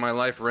never in my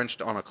life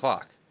wrenched on a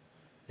clock.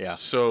 Yeah.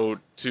 So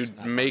to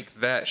make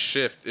that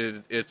shift,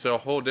 it's a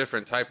whole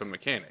different type of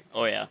mechanic.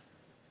 Oh yeah.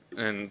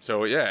 And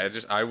so, yeah,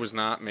 I was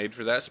not made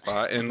for that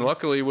spot. And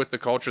luckily, with the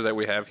culture that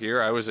we have here,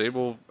 I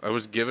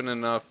was given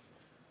enough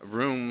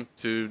room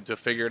to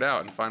figure it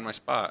out and find my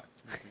spot.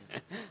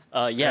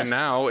 Yes. And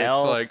now it's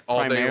Al like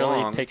all day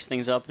primarily long. picks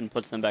things up and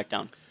puts them back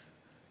down.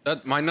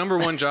 My number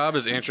one job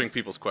is answering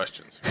people's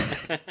questions.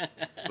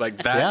 Like,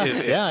 Yeah. that is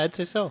it. Yeah, I'd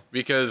say so.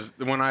 Because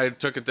when I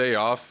took a day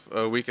off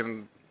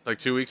like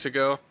 2 weeks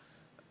ago,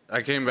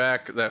 I came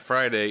back that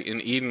Friday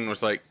and Eden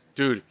was like,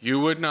 dude, you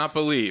would not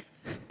believe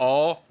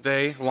all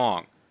day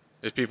long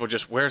there's people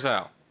just, where's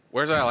Al?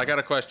 Where's Al? I got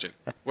a question.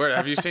 Where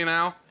have you seen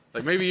Al?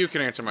 Like, maybe you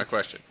can answer my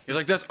question. He's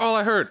like, that's all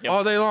I heard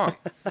all day long.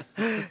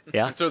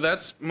 Yeah. And so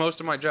that's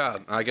most of my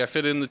job. Like, I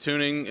fit in the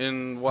tuning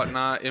and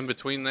whatnot in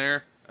between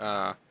there.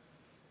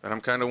 And I'm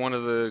kind of one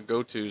of the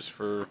go-tos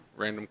for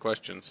random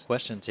questions.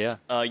 Questions. Yeah.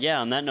 Yeah.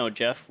 On that note,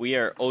 Jeff, we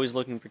are always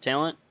looking for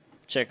talent.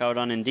 Check out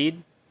on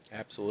Indeed.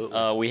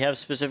 Absolutely. We have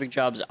specific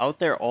jobs out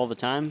there all the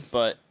time,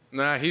 but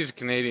Nah, he's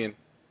Canadian.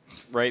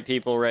 right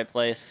people, right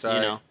place. Sorry.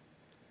 You know.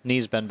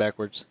 Knees bend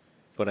backwards.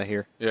 What I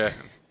hear. Yeah.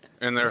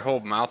 And their whole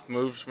mouth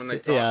moves when they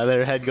talk. Yeah,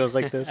 their head goes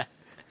like this.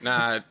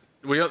 Nah,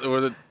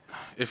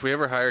 if we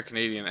ever hire a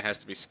Canadian, it has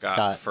to be Scott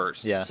Scott,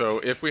 first. yeah. So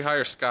if we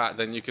hire Scott,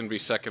 then you can be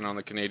second on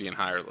the Canadian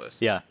hire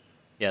list. Yeah.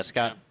 Yeah.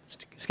 Scott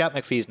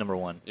McPhee's number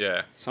one.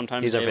 Yeah.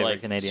 Sometimes He's our they favorite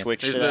like Canadian.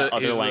 switch He's to that the-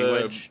 other he's the-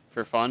 language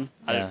for fun.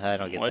 Yeah, I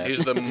don't get what? that.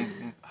 He's the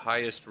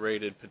highest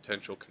rated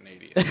potential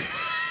Canadian.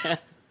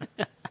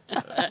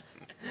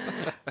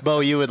 Bo,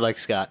 you would like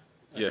Scott.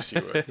 Yes,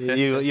 you would.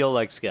 You'll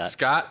like Scott.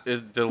 Scott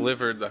is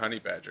delivered the honey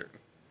badger.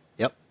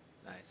 Yep.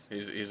 Nice.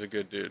 He's a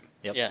good dude.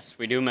 Yep. Yes,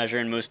 we do measure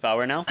in moose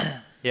power now.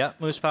 Yeah,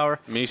 moose power.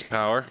 Meese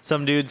power.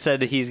 Some dude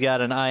said he's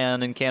got an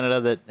ion in Canada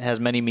that has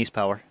many meese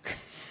power.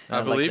 I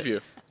liked believe it.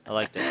 you. I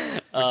liked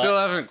it. We still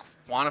haven't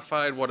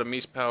quantified what a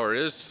Meese power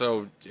is,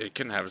 so it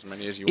can have as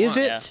many as you Is want.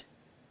 it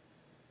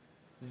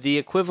Yeah. the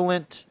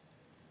equivalent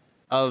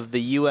of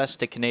the U.S.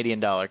 to Canadian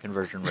dollar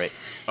conversion rate?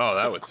 Oh,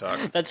 that would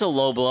suck. That's a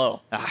low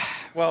blow.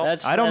 Well,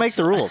 That's- I don't make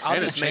the rules. I'll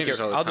And it just make changes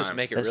it. all the I'll just time.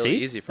 make it Let's really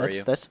see. easy for that's,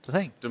 you. That's the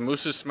thing. Do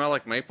mooses smell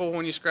like maple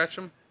when you scratch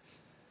them?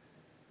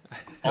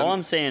 All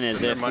I'm saying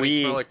is Their if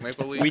money smell like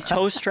maple leaves? we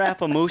toe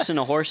strap a moose and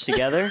a horse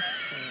together,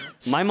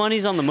 my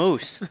money's on the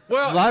moose.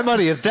 Well, My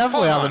money is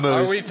definitely hold on the on.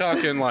 moose. Are we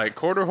talking like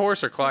quarter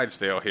horse or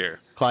Clydesdale here?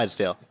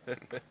 Clydesdale.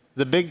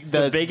 The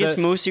Biggest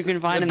moose you can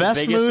find the in best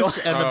the biggest moose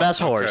and the best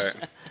horse.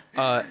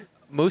 Okay.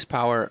 Moose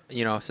power.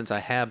 Since I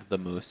have the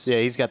moose, Yeah,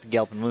 he's got the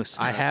galloping moose.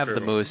 I have the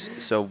true. moose.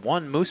 So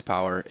one moose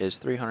power is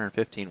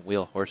 315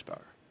 wheel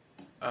horsepower.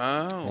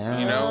 Oh, Yeah.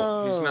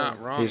 he's not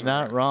wrong. He's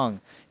not there. wrong.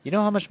 You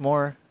know how much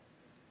more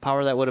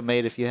power that would have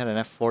made if you had an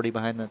F40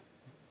 behind the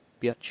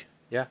bitch?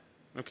 Yeah.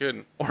 No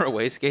kidding. Or a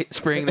wastegate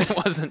spring that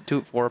wasn't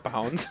 4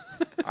 pounds.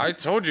 I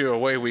told you a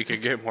way we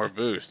could get more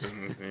boost,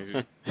 and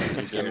you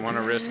didn't want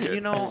to risk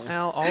it.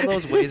 Al, all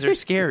those ways are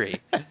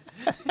scary.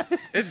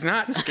 It's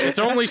not. It's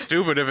only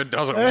stupid if it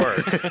doesn't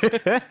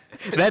work.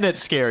 Then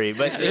it's scary,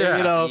 but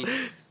Yeah.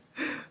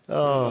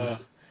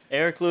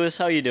 Eric Lewis,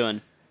 how you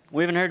doing?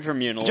 We haven't heard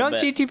from you in a Junk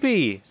little bit.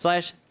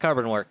 GTP /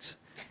 Carbon Works.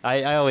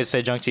 I always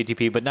say Junk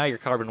GTP, but now you're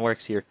Carbon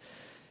Works here.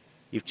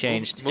 You've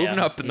changed. Moving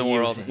Yeah. up in the You-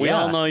 world. We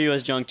Yeah. all know you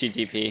as Junk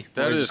GTP.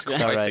 That We're is just-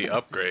 quite Alright. the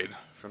upgrade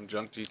from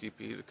Junk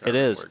GTP to It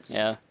is. Carbon Works.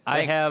 Yeah.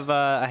 I Thanks.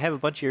 have a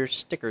bunch of your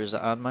stickers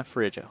on my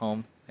fridge at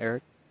home,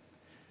 Eric.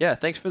 Yeah,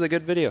 thanks for the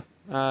good video.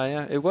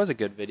 Yeah, it was a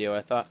good video,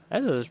 I thought.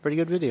 That was a pretty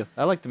good video.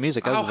 I like the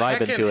music. I Oh, was heck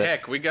vibing and to it.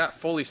 heck, we got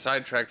fully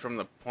sidetracked from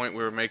the point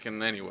we were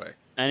making anyway.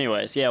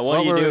 Anyways, yeah, What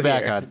what do you were do we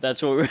back here? on?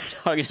 That's what we were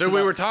talking So about.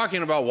 we were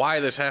talking about why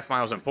this half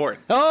mile is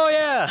important. Oh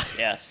yeah.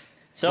 Yes.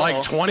 So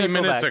Like 20 circle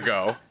minutes back.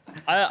 ago.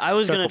 I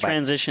was Circle going to back.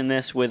 transition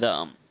this with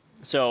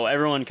so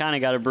everyone kind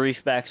of got a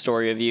brief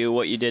backstory of you,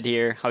 what you did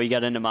here, how you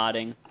got into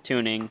modding,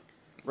 tuning,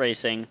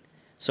 racing.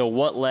 So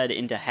what led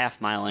into half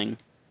miling,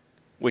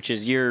 which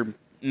is your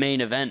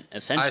main event I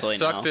essentially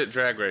sucked now. at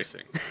drag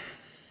racing.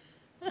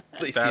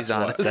 At least That's he's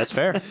honest. what. That's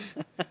fair.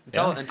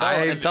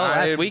 Until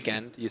last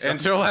weekend. You sucked.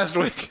 Until last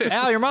week.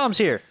 Al, your mom's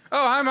here.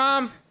 Oh, hi,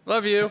 Mom.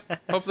 Love you.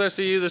 Hopefully I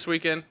see you this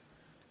weekend.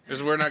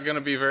 Because we're not going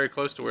to be very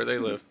close to where they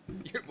live.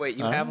 Wait,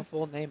 you have a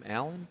full name,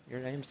 Alan? Your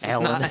name's just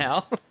Alan. not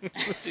Al?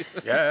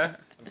 Yeah.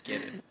 I'm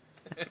kidding.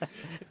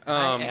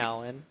 Um, Hi,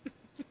 Alan.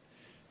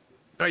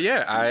 But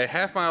yeah, I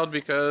half-miled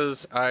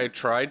because I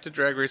tried to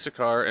drag race a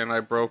car and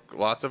I broke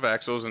lots of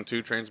axles and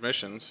 2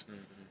 transmissions.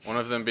 One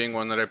of them being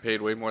one that I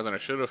paid way more than I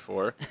should have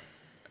for.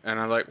 And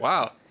I'm like,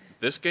 wow,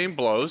 this game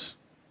blows.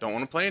 Don't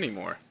want to play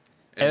anymore.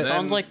 And It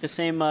sounds then- like the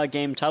same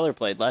game Tyler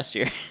played last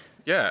year.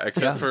 Yeah,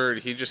 except Yeah. for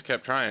he just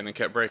kept trying and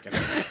kept breaking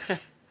it.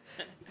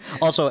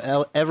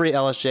 Also, every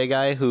LSJ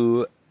guy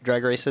who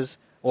drag races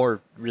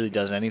or really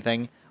does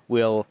anything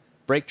will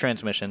break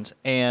transmissions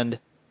and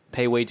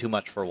pay way too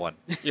much for one.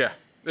 Yeah,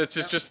 it's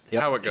just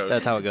Yep. how it goes.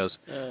 That's how it goes.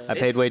 I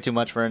paid way too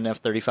much for an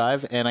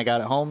F35, and I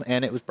got it home,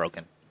 and it was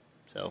broken.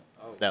 So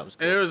that was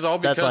cool. It was all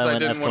That's because why I I went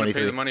didn't want to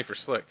pay F23. the money for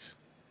slicks.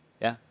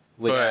 Yeah.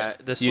 Which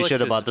But The you slicks should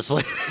have is- bought the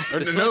slick. Or-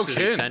 The no slicks is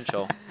kidding.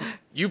 essential.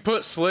 You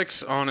put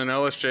slicks on an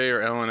LSJ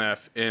or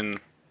LNF, and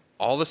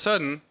all of a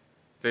sudden,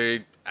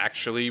 they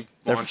actually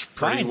They're launch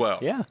pretty fine. well.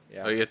 Yeah.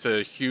 Yeah. Like, it's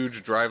a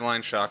huge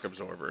driveline shock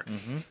absorber.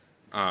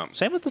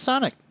 Same with the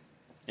Sonic.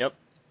 Yep.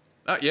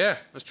 Yeah,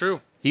 that's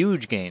true.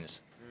 Huge gains.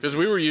 Because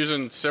we were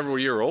using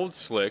several-year-old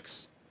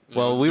slicks. you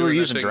Well, know, we were doing that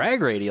using thing- drag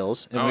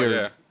radials, and Oh, we were,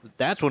 yeah.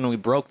 that's when we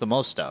broke the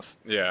most stuff.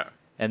 Yeah.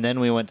 And then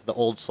we went to the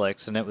old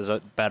slicks, and it was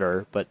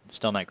better, but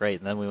still not great.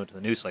 And then we went to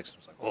the new slicks, and it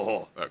was like,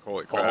 oh. Like,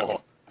 holy crap.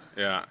 Oh.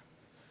 Yeah.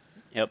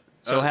 Yep.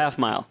 So half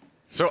mile.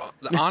 So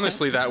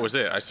honestly, that was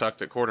it. I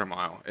sucked at quarter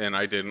mile, and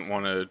I didn't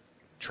want to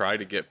try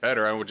to get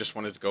better. I just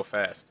wanted to go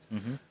fast.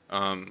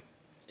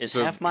 Is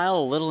So- half mile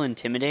a little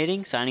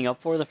intimidating signing up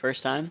for the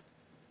first time?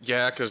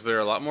 Yeah, because they're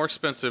a lot more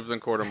expensive than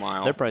quarter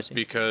mile. They're pricey.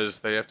 because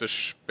they have to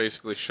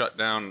basically shut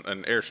down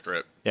an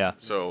airstrip. Yeah.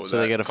 So they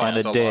that got to find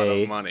a costs a lot of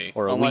day money.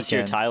 or a Unless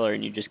you're weekend. Tyler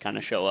and you just kind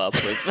of show up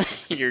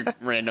with your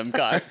random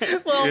car.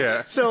 Well,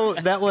 Yeah. so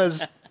that was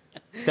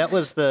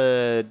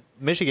the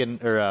Michigan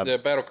or The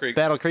Battle Creek.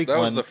 Battle Creek That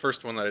was one. the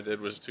first one that I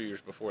did. Was 2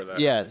 years before that.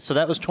 yeah. So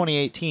that was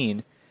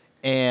 2018,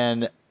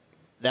 and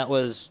that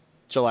was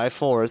July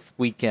 4th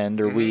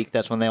weekend or week.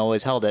 That's when they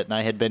always held it, and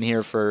I had been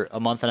here for a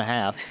month and a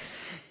half.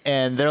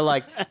 And they're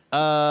like,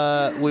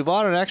 we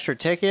bought an extra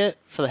ticket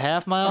for the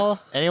half mile.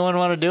 Anyone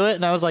want to do it?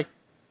 And I was like,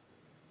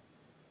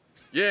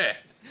 Yeah.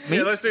 Me?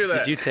 Yeah. Let's do that.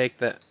 Did you take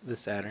the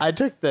Saturn? I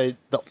took the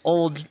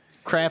old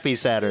crappy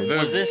Saturn. The-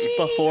 Was this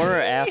before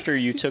or after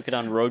you took it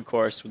on road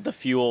course with the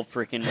fuel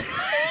freaking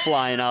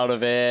flying out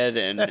of it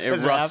and it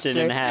was rusted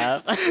in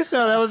after. half?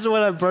 No, that was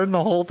when I burned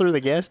the hole through the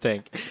gas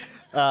tank.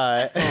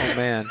 Uh, Oh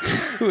man,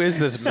 who is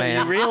this So you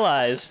man?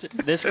 realized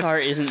this car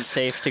isn't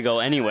safe to go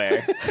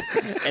anywhere.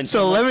 And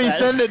so let me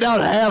send it down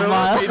a half So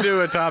mile. let me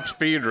do a top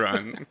speed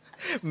run.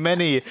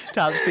 Many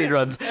top speed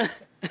runs.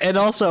 And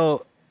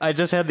also, I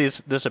just had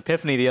this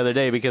epiphany the other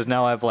day because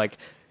now I've like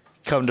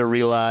come to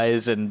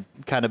realize and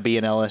kind of be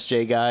an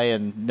LSJ guy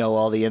and know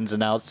all the ins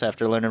and outs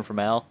after learning from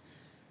Al.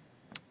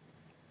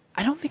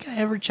 I don't think I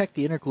ever checked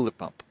the intercooler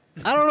pump.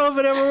 I don't know if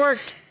it ever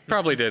worked.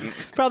 Probably didn't.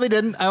 Probably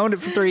didn't. I owned it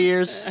for 3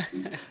 years.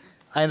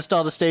 I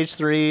installed a stage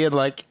 3 and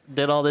like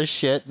did all this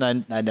shit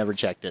and I never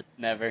checked it.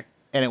 Never.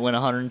 And it went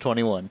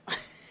 121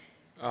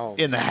 Oh,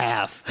 in the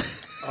half.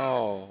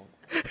 oh,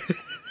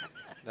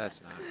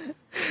 that's not.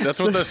 That's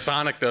what the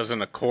Sonic does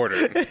in a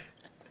quarter.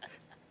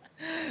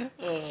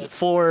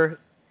 For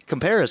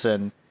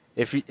comparison,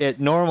 if at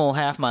normal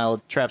half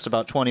mile traps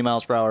about 20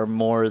 miles per hour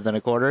more than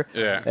a quarter,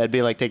 Yeah. that'd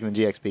be like taking the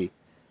GXP,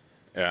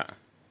 Yeah.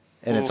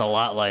 and it's a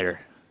lot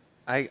lighter.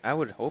 I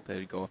would hope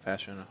it'd go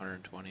faster than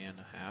 120 and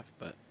a half,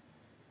 but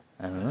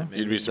I don't know. maybe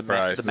You'd be the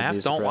surprised. The math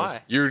You'd be don't surprised.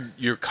 lie.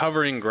 You're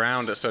covering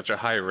ground at such a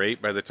high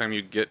rate by the time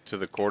you get to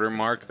the quarter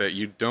mark that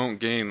you don't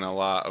gain a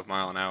lot of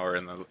mile an hour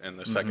in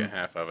the second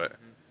half of it.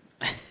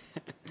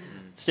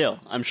 Still,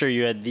 I'm sure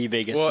you had the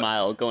biggest Well-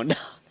 smile going down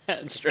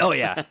that stretch. Oh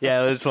yeah,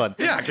 yeah, it was fun.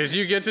 Yeah, because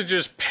you get to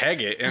just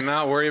peg it and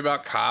not worry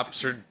about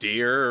cops or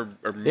deer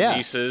or Yeah.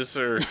 mises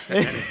or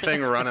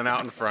anything running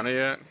out in front of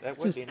you. That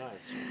would be nice.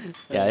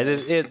 Yeah, it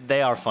is.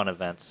 They are fun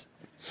events.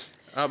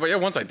 But yeah,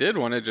 once I did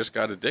one, it just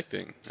got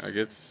addicting. Like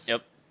it's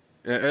Yep.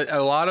 a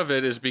lot of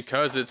it is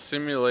because it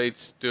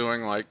simulates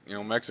doing like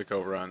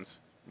Mexico runs,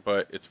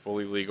 but it's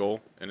fully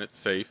legal and it's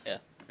safe. Yeah.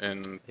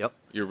 And Yep.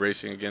 you're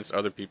racing against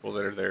other people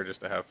that are there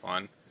just to have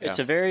fun. It's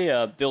Yeah. a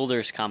very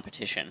builder's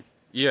competition.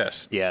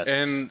 Yes. Yes.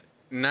 And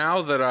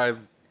now that I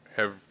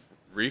have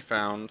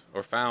refound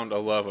or found a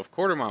love of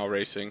quarter mile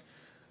racing,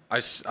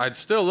 I'd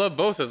still love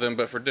both of them,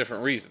 but for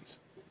different reasons.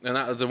 And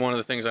that was one of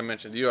the things I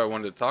mentioned to you I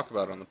wanted to talk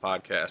about on the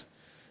podcast,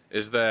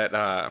 is that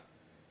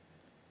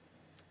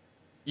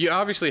you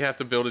obviously have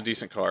to build a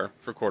decent car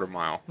for quarter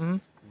mile,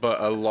 but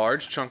a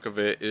large chunk of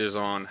it is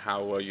on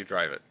how well you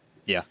drive it.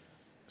 Yeah.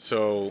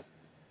 So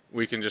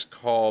we can just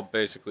call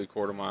basically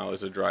quarter mile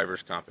as a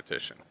driver's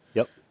competition.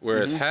 Yep.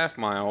 Whereas half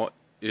mile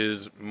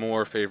is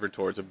more favored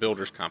towards a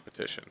builder's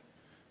competition.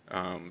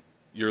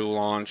 Your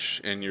launch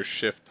and your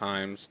shift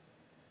times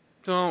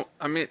don't,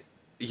 I mean,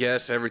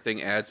 yes,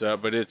 everything adds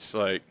up, but it's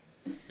like,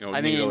 I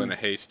needle mean- in a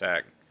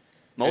haystack.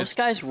 Most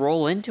guys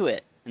roll into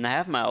it in the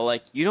half mile.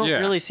 Like, you don't Yeah.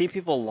 really see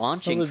people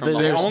launching Well, from the The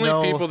There's whole. only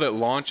no- people that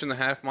launch in the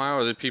half mile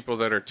are the people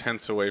that are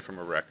tenths away from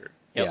a record.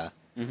 Yep.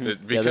 Yeah.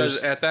 Because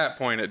there's- at that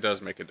point, it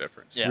does make a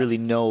difference. Yeah. Really,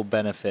 no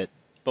benefit.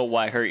 But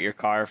why hurt your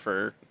car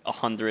for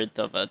 100th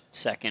of a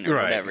second or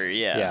Right. whatever?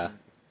 Yeah. Yeah.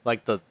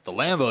 Like the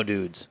Lambo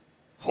dudes.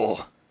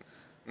 Oh.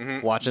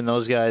 Watching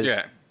those guys.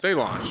 Yeah, they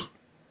launch.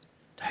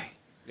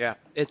 Yeah,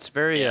 it's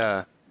very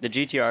The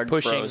GTR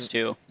Pushing- pros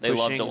too. They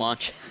love to pushing-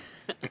 launch.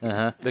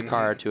 Uh-huh. the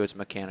car to its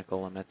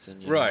mechanical limits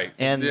and Right.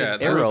 And yeah,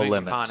 aero everything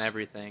limits. upon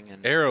everything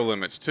and Aero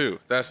limits too.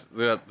 That's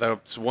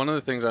one of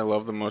the things I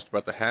love the most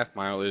about the half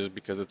mile is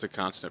because it's a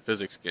constant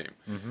physics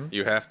game.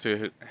 You have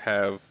to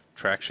have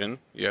traction.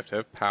 You have to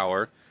have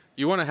power.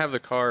 You want to have the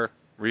car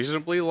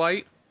reasonably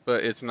light,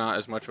 but it's not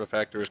as much of a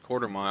factor as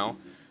quarter mile.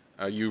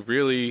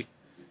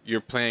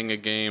 You're playing a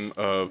game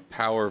of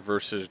power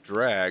versus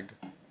drag,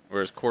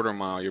 whereas quarter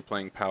mile you're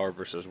playing power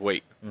versus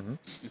weight.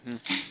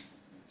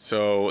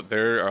 So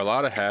there are a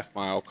lot of half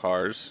mile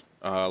cars,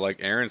 like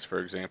Aaron's, for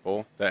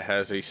example, that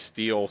has a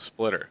steel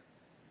splitter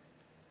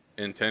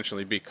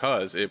intentionally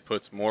because it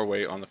puts more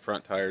weight on the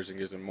front tires and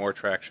gives them more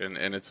traction,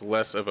 and it's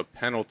less of a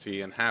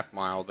penalty in half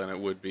mile than it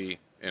would be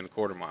in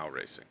quarter mile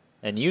racing.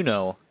 And you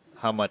know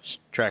how much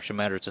traction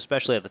matters,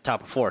 especially at the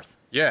top of fourth.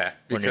 Yeah,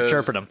 When you're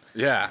chirping 'em.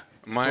 Yeah,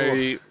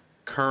 my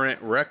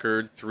current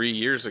record 3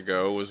 years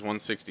ago was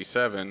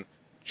 167,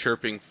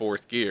 chirping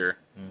fourth gear,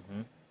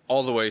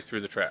 all the way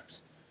through the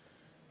traps,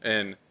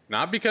 and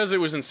not because it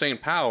was insane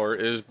power,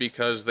 is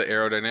because the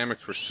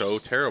aerodynamics were so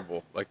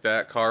terrible. Like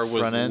that car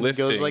was Front end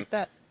lifting goes like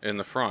that. in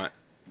the front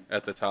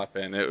at the top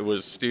end. It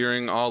was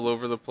steering all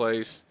over the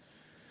place.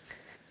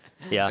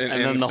 Yeah. And-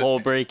 And then the so- whole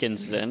brake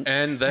incident.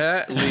 And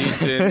that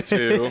leads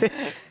into,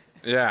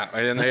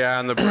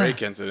 and the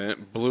brake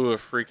incident blew a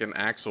freaking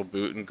axle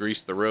boot and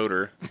greased the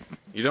rotor.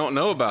 You don't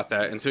know about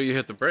that until you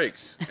hit the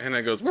brakes, and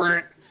it goes.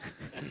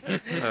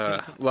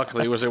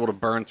 Luckily, was able to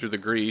burn through the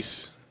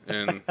grease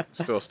and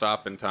still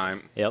stop in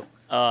time. Yep.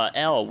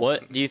 Al,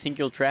 what do you think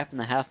you'll trap in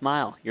the half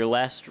mile? Your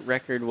last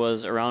record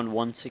was around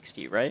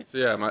 160, right? So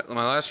yeah, my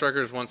last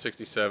record is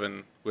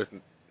 167 with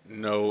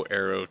no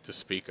aero to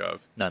speak of.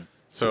 None.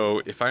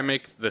 So if I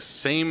make the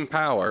same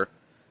power,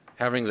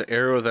 having the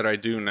aero that I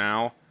do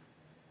now,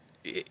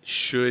 it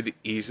should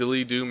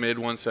easily do mid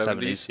 170s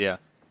 70s. Yeah.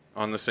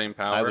 on the same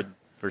power. I would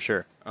for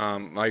sure.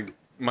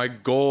 My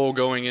goal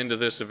going into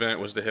this event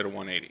was to hit a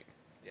 180.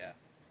 yeah.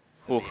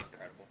 Ooh.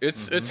 Incredible.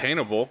 It's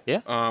attainable.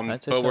 Yeah, But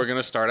I'd say so. we're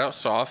gonna start out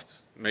soft,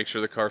 make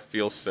sure the car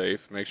feels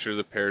safe, make sure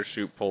the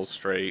parachute pulls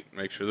straight,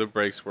 make sure the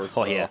brakes work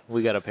Oh well. yeah,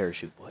 we got a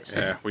parachute, boys.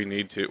 Yeah, we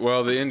need to.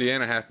 Well, the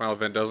Indiana half-mile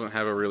event doesn't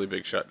have a really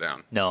big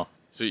shutdown. No.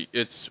 So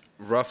it's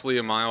roughly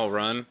a mile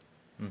run.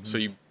 So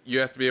you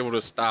have to be able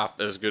to stop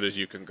as good as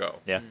you can go.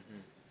 Yeah.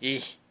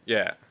 Eesh.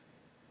 Yeah.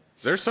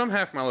 There's some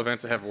half-mile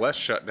events that have less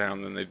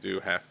shutdown than they do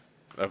half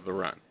of the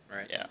run.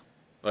 Right. Yeah.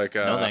 Like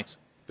No thanks.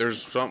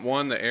 there's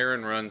one that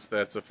Aaron runs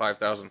that's a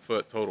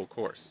 5,000-foot total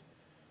course.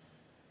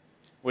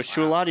 Which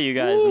to a lot of you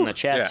guys in the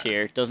chats Yeah.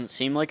 here doesn't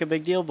seem like a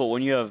big deal, but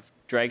when you have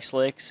drag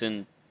slicks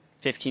and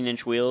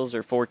 15-inch wheels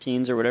or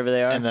 14s or whatever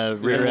they are, And the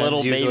rear end's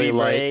little usually baby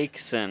light.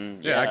 brakes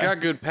and Yeah, I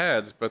got good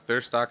pads, but they're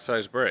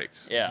stock-size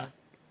brakes. yeah.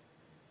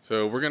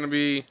 So we're gonna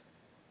be.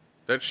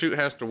 That chute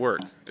has to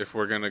work.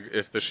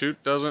 If the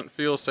chute doesn't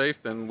feel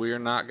safe, then we are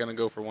not gonna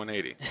go for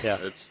 180. Yeah.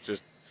 It's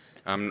just,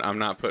 I'm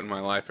not putting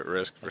my life at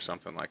risk for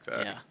something like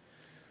that. Yeah.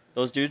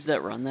 Those dudes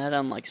that run that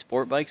on like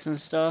sport bikes and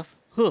stuff.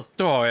 Huh.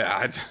 Oh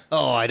yeah.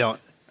 Oh, I don't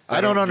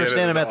I don't get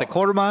understand it them at at the all.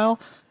 quarter mile,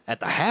 at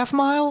the half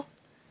mile.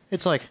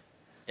 It's like,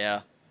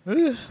 Yeah.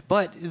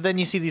 but then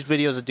you see these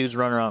videos of dudes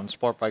running around on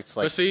sport bikes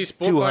like But see,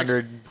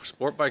 200.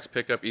 sport bikes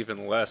pick up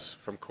even less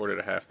from quarter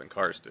to half than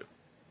cars do.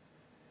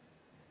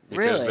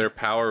 Because Really? their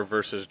power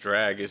versus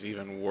drag is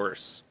even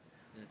worse.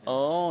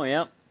 Oh,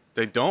 yep.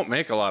 They don't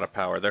make a lot of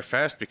power. They're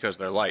fast because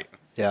they're light.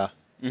 Yeah.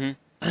 And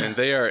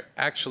they are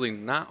actually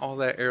not all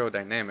that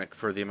aerodynamic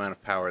for the amount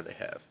of power they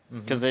have.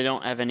 Because they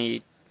don't have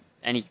any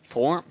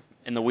form,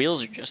 and the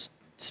wheels are just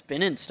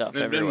spinning stuff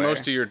And everywhere.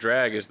 most of your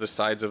drag is the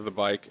sides of the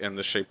bike and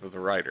the shape of the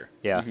rider.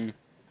 Yeah.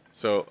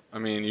 So, I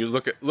mean, you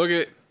look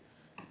at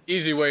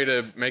easy way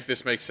to make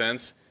this make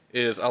sense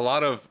is a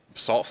lot of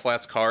Salt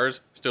Flats cars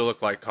still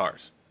look like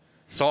cars.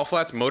 Salt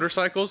Flats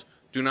motorcycles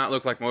do not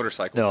look like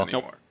motorcycles No.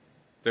 anymore. Nope.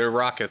 They're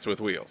rockets with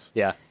wheels.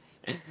 Yeah.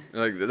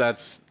 Like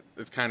it's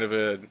kind of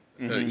an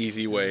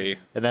easy way.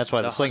 And that's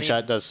why the, The slingshot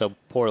honey- does so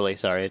poorly.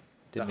 Sorry,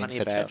 The didn't mean honey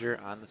to cut you off. badger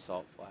on the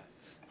salt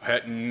flats.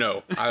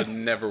 No, I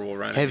never will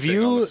run Have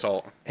anything on you the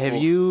salt. have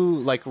you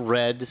like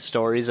read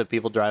stories of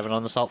people driving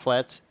on the salt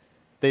flats?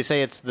 They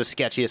say it's the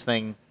sketchiest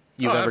thing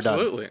you've ever done.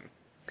 Absolutely.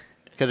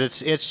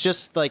 Because it's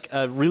just like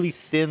a really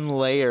thin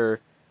layer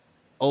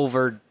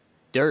over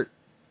dirt,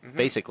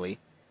 basically.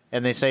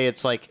 And they say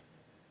it's like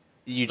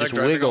you Like just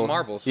driving on wiggle.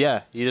 marbles.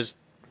 Yeah, you just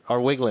are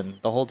wiggling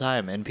the whole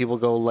time, and people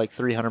go like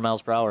 300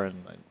 miles per hour,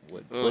 and like,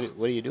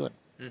 what are you doing?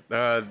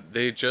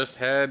 They just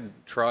had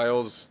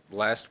trials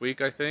last week,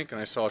 I think, and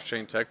I saw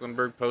Shane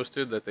Tecklenburg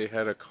posted that they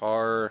had a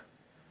car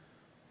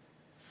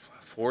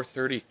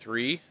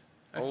 433,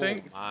 I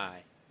think, Oh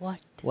my.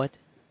 What?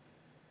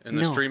 in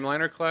the No.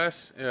 Streamliner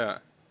class. Yeah,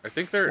 I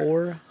think they're.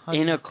 400?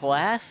 in a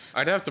class?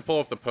 I'd have to pull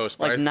up the post,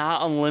 but Like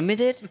not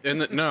unlimited?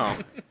 no,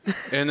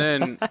 and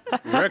then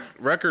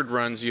record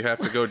runs you have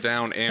to go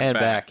down and, And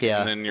back, yeah,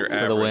 and then your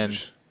for the win.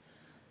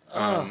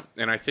 average.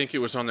 And I think it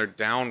was on their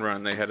down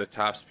run they had a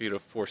top speed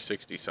of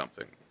 460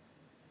 something,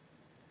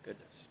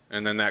 Goodness.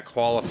 and then that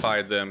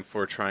qualified them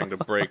for trying to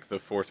break the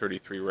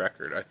 433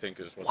 record. I think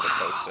is what the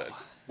post said.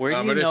 Where do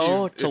you but if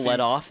know you- to if let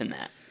you- off in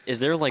that? Is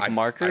there like I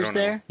markers don't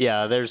know. there?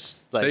 Yeah,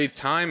 there's like They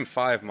time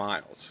 5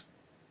 miles,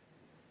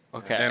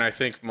 Okay. and I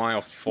think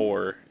mile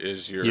 4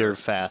 is your. you're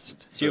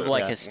fast. so you have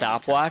like Yeah. a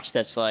stopwatch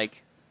that's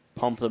like,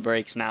 pump the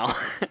brakes now.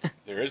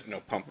 There is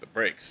no pump the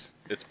brakes.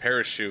 It's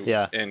parachute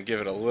Yeah. and give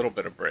it a little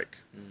bit of brake.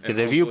 Because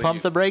And if you hopefully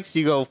pump the brakes,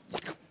 you go.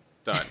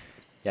 done.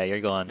 Yeah, you're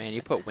going. Man,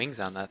 you put wings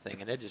on that thing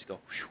and it just go.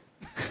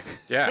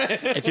 Yeah.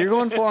 If you're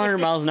going 400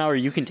 miles an hour,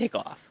 you can take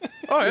off.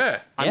 Oh yeah.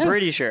 I'm Yeah.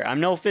 pretty sure. I'm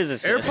no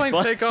physicist. Airplanes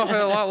but- take off at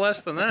a lot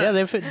less than that. Yeah,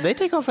 they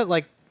take off at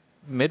like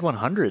mid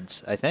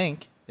 100s, I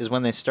think, is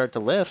when they start to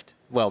lift.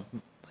 Well,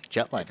 like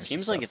jetliners. It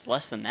seems like it's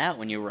less than that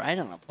when you ride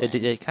on a plane.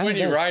 it kind When of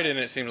you does. ride in,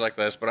 it seems like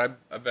less, but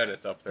I bet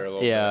it's up there a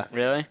little Yeah. bit.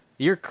 Really?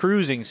 Your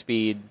cruising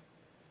speed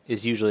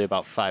is usually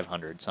about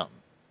 500 something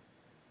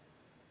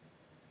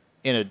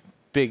in a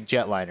big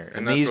jetliner,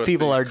 and that's these what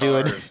people these are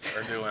doing cars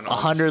are doing on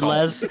 100 salt.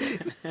 less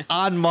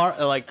on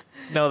like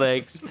no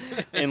thanks.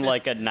 In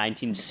like a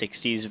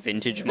 1960s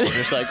vintage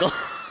motorcycle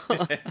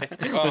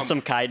with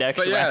some Kydex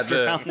but yeah, wrapped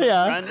the- around the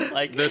Yeah. front.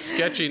 Like, The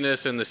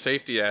sketchiness and the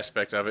safety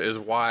aspect of it is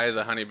why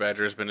the Honey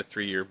Badger has been a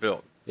 3-year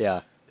build.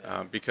 Yeah.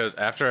 Because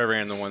after I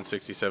ran the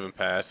 167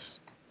 pass,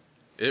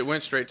 it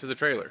went straight to the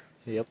trailer.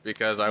 Yep.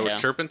 Because I was Yeah.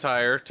 chirping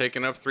tire,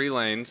 taking up 3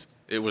 lanes.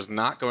 It was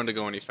not going to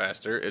go any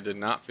faster. It did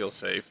not feel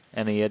safe,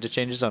 And he had to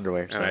change his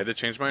underwear. and So. I had to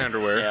change my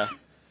underwear. yeah.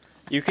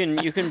 You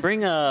can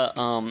bring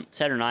a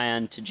Saturn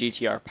Ion to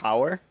GTR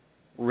Power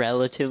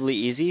relatively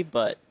easy,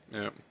 but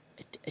Yeah.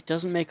 it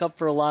doesn't make up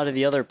for a lot of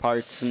the other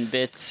parts and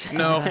bits.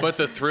 No, but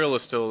the thrill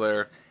is still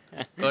there.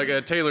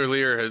 Like Taylor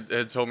Lear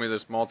had told me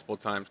this multiple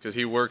times because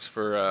he works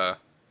for, I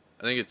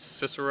think it's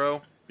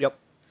Cicero. Yep.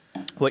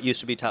 What used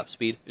to be top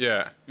speed.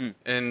 Yeah,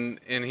 and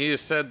he has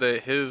said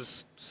that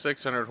his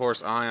 600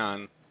 horse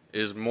Ion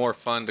is more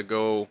fun to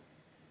go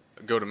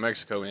to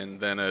Mexico in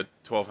than a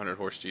 1200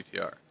 horse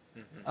GTR.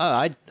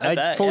 I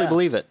bet, fully yeah.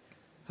 believe it.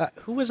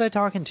 Who was I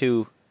talking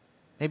to?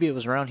 Maybe it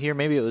was around here.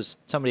 Maybe it was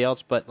somebody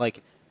else. But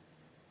like,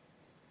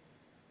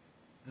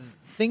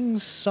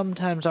 things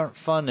sometimes aren't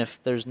fun if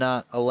there's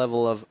not a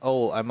level of,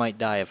 oh, I might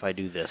die if I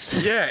do this.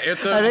 Yeah,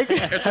 it's a I think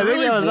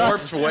really that was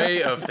warped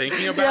way of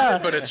thinking about Yeah.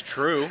 it, but it's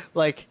true.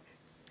 Like,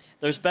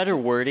 There's better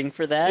wording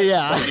for that.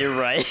 Yeah. But you're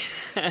right.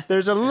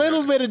 there's a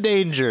little bit of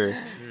danger,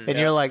 and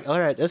you're like, all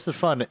right, this is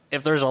fun.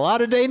 If there's a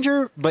lot of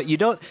danger, but you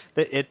don't,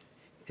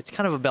 it's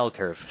kind of a bell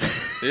curve.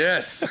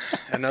 Yes,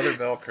 another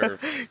bell curve.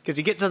 Because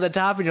you get to the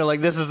top and you're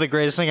like, this is the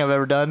greatest thing I've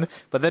ever done.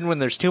 But then when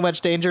there's too much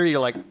danger, you're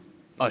like,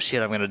 oh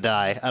shit, I'm going to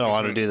die. I don't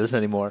want to do this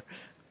anymore.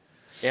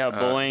 Yeah,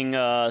 Boeing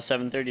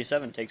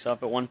 737 takes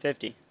off at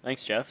 150.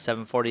 Thanks, Jeff.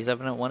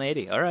 747 at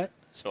 180. All right.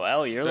 So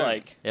Al, you're Yeah.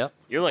 like Yep.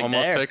 Almost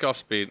there. takeoff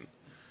speed.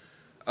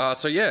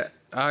 So yeah,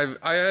 I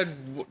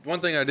had one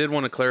thing I did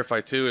want to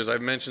clarify too is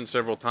I've mentioned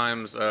several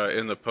times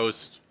in the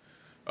post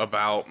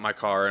about my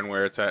car and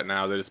where it's at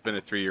now that it's been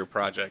a 3-year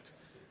project.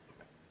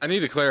 I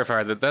need to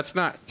clarify that that's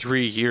not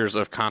 3 years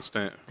of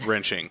constant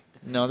wrenching.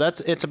 No,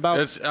 it's about.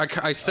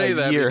 I say A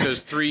that year.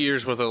 because 3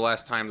 years was the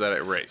last time that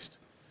it raced.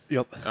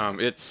 Yep.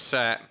 It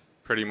sat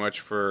pretty much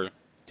for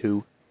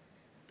 2.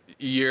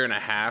 a year and a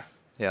half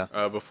Yeah.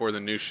 before the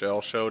new shell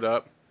showed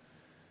up,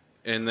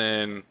 and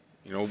then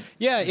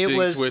Yeah, it dinked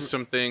was with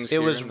some things. It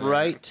here was and there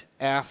right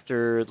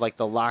after like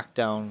the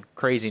lockdown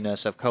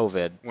craziness of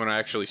COVID. when I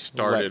actually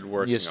started Right,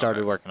 working. You started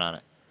on it. working on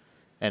it,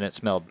 and it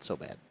smelled so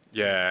bad.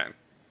 Yeah.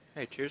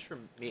 Hey, cheers for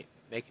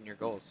making your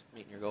goals,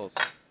 meeting your goals.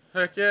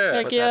 Heck yeah.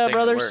 Heck yeah,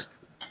 brothers.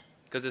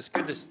 Because it's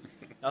good to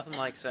nothing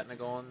like setting a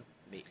goal and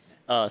meeting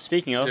it.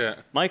 Speaking of, Yeah.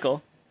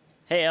 Michael,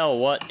 hey Al,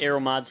 what aero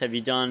mods have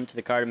you done to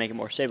the car to make it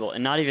more stable?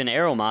 And not even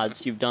aero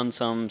mods, you've done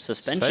some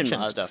suspension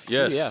mods. stuff.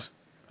 Yes. Yeah.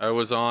 I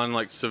was on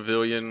like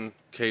civilian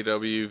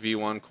KW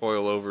V1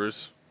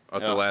 coilovers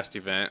at the Oh. last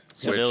event.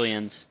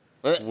 Civilians.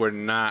 Which were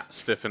not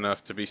stiff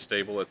enough to be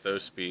stable at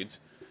those speeds.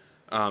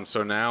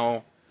 So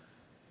now,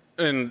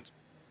 and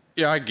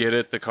yeah, I get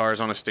it. The car's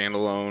on a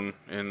standalone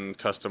and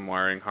custom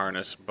wiring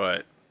harness,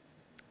 but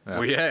Yeah.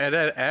 we had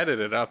added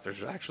it up.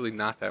 There's actually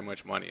not that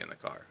much money in the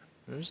car.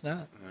 There's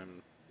not.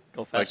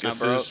 Go Like fast, not this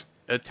broke. is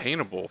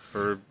attainable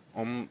for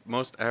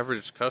most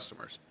average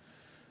customers.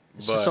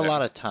 It's just a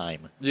lot of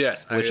time.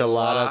 Yes, Which a a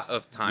lot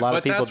of time. lot of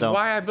but people that's don't.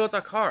 why I built a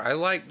car. I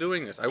like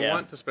doing this. I Yeah.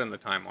 want to spend the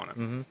time on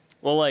it.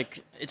 Well,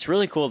 like, it's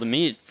really cool to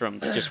me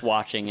from just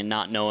watching and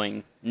not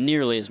knowing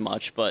nearly as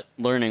much, but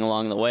learning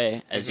along the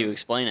way as you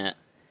explain it.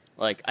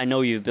 Like, I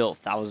know you've built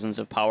thousands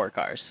of power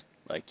cars.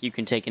 Like, you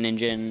can take an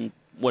engine,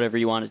 whatever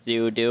you want it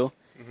to do.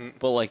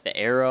 But, like, the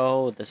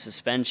aero, the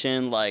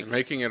suspension, like,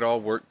 Making it all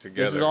work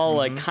together. this is all,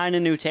 like, kind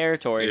of new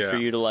territory Yeah. for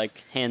you to,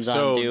 like, hands-on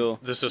So do.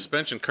 the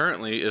suspension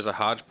currently is a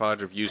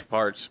hodgepodge of used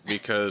parts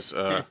because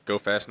go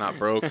fast not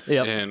broke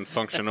Yep. and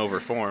function over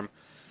form.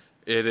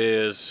 It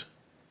is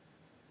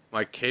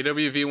like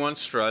KWV1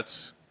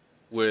 struts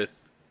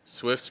with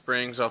Swift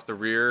springs off the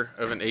rear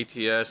of an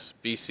ATS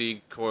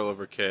BC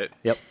coilover kit,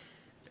 Yep.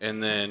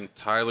 and then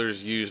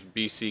Tyler's used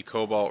BC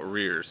Cobalt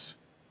rears.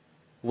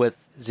 With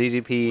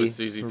ZZP, With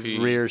ZZP.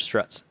 rear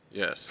struts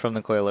Yes. from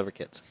the coilover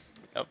kits.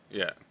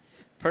 Yeah.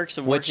 Perks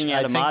of Which working I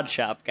at a think- mod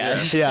shop,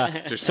 guys.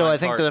 Yeah. Just So find I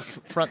think the parts.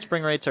 front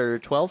spring rates are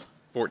 12?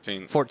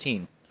 14.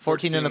 14.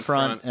 14 in the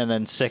front, and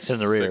then 6 in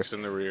the rear. 6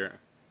 in the rear.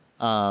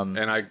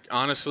 And I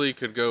honestly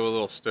could go a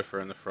little stiffer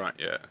in the front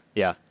yet.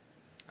 Yeah.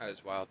 That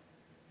is wild.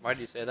 Why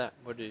do you say that?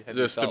 What do you have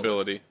The you felt?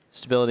 stability.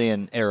 Stability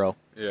and aero.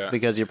 Yeah.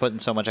 Because you're putting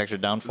so much extra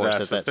downforce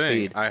That's at the that thing.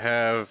 speed. I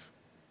have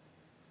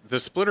the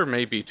splitter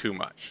may be too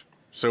much,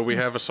 so Hmm. we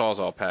have a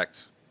Sawzall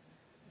packed.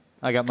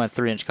 I got my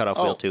 3-inch cutoff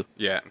Oh. wheel too.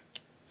 Yeah.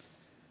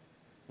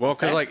 Well,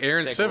 because Okay. like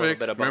Aaron Take a little Civic,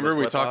 bit of remember bubbles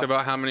we left talked off.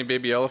 about how many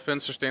baby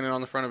elephants are standing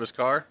on the front of his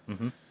car?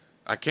 Mm-hmm.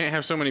 I can't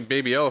have so many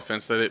baby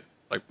elephants that it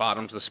like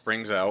bottoms the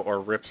springs out or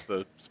rips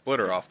the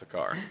splitter off the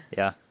car.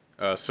 Yeah.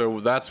 So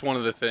that's one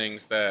of the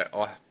things that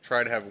I'll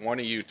try to have one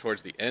of you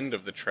towards the end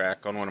of the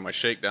track on one of my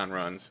shakedown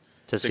runs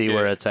To see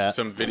where get it's at.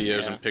 Some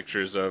videos Yeah. and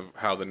pictures of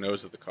how the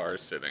nose of the car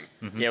is sitting.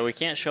 Yeah, we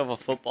can't shove a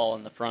football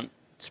in the front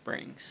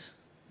springs.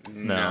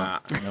 No. Nah.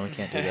 No, we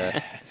can't do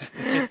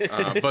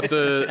that. But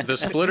the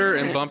splitter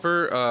and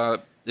bumper,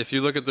 if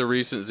you look at the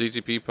recent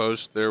ZZP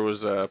post, there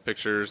was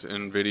pictures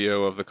and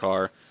video of the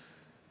car.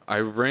 I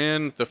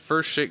ran the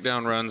first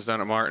shakedown runs down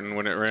at Martin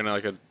when it ran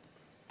like a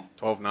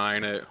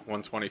 12.9 at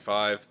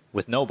 125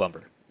 With no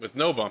bumper. with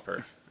no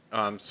bumper.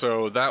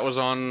 So that was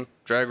on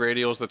drag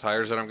radials, the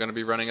tires that I'm going to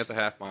be running at the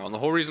half mile. And the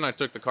whole reason I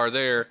took the car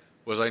there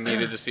was I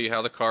needed to see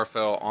how the car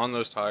fell on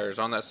those tires,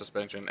 on that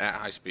suspension at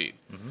high speed.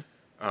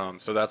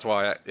 So that's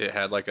why it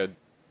had like a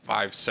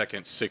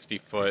 5-second 60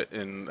 foot,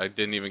 and I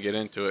didn't even get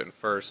into it in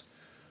first.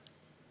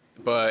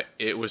 But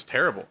it was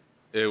terrible.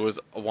 It was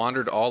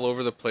wandered all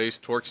over the place,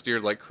 torque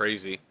steered like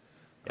crazy.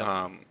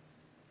 Yep.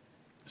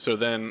 So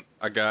then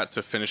I got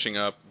to finishing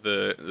up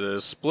the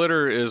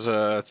splitter is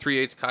a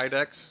 3/8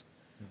 Kydex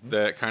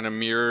that kind of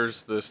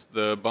mirrors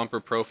the bumper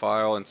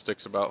profile and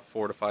sticks about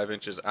 4 to 5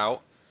 inches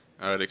out.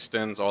 It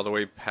extends all the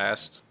way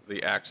past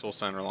the axle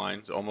center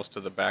line, almost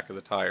to the back of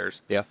the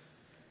tires. Yeah.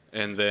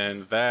 And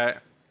then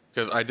that,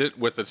 because I did,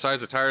 with the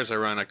size of tires I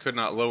run, I could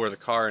not lower the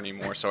car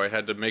anymore, so I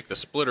had to make the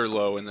splitter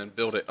low and then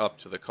build it up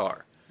to the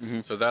car.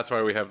 So that's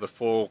why we have the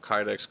full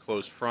Kydex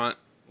closed front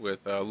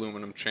with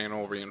aluminum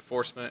channel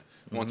reinforcement.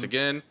 Once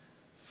again,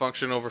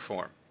 function over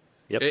form.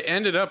 Yep. It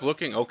ended up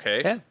looking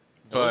okay. Yeah. It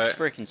looks But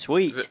freaking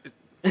sweet.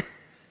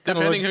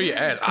 depending who you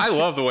ask, I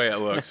love the way it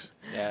looks.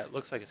 Yeah, it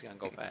looks like it's gonna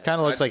go fast. Kind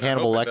of looks like I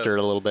Hannibal hope it Lecter does.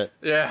 a little bit.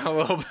 Yeah, a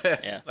little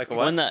bit. Yeah. Like a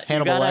what? When the,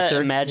 Hannibal you gotta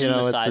Lecter, imagine you know,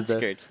 the with side the-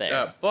 skirts there.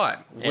 Yeah,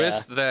 but Yeah.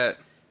 with that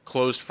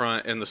closed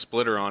front and the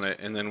splitter on it,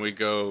 and then we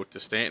go to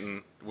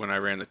Stanton when I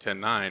ran the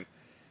 10.9,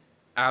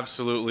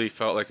 absolutely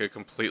felt like a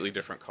completely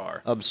different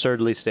car.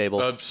 Absurdly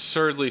stable.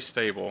 Absurdly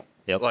stable.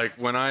 Yep. Like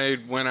when I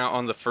went out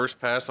on the first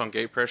pass on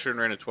gate pressure and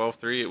ran a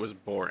 12.3, it was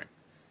boring.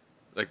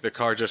 Like the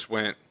car just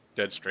went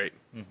dead straight.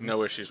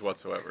 No issues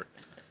whatsoever.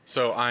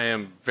 So I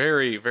am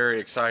very, very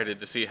excited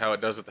to see how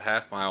it does at the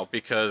half mile,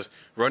 because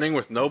running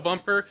with no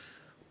bumper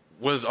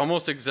was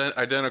almost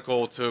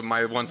identical to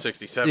my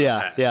 167 Yeah,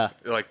 pass. yeah.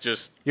 Like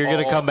just You're going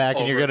to all come back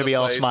and you're over going to the be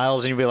all place.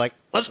 smiles and you'll be like,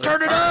 let's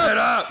turn it Turn it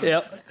up. up.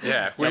 Yep.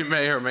 Yeah, we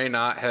may or may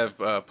not have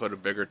put a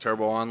bigger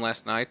turbo on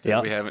last night that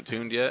Yep. we haven't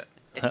tuned yet.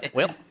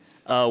 Well,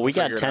 We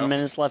got figure it 10 out.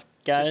 minutes left,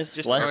 guys.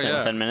 Just- Less oh, than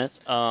yeah. 10 minutes.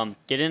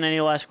 Get in any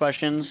last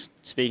questions?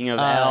 Speaking of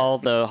Al,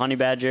 the Honey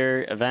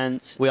Badger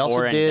events. we also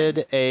or anything.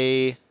 did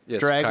a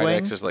drag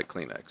wing. Kydex is like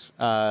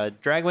Kleenex,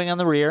 Drag wing on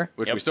the rear.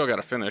 which Yep. we still got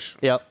to finish.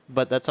 Yep,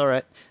 but that's all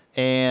right.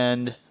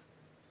 And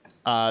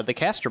the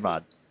caster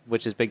mod,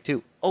 which is big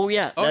too. Oh,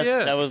 yeah. Oh,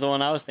 yeah. That was the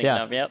one I was thinking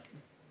Yeah. of. Yep.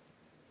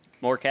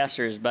 More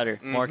caster is better.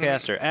 More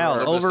caster. For Al,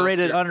 the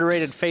overrated, substitute.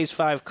 underrated Phase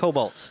 5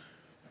 Cobalts.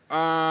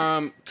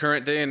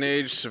 Current day and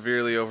age,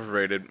 severely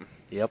overrated,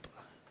 Yep.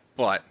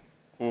 but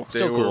they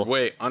Still were cool.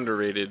 way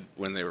underrated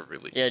when they were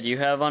released. Yeah, do you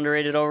have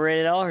underrated,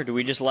 overrated, Al, or do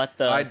we just let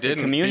I the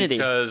didn't community?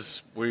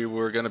 because we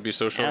were going to be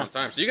so short Yeah. on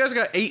time. So you guys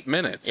got 8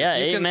 minutes. Yeah, If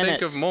you 8 can think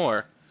minutes. of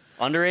more.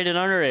 Underrated,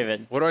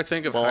 underrated. What do I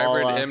think of Well,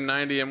 hybrid I'll,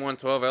 M90,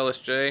 M112,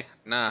 LSJ?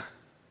 Nah.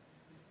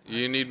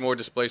 You need more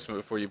displacement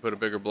before you put a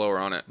bigger blower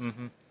on it.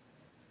 Mm-hmm.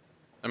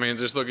 I mean,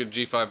 just look at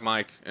G5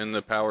 Mike and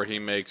the power he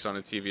makes on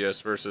a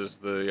TVS versus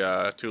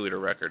the 2-liter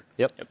record.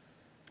 Yep.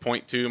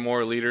 0.2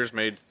 more liters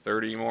made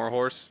 30 more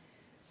horse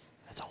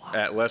That's a lot.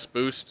 at less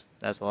boost.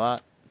 That's a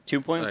lot.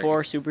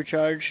 2.4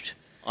 supercharged,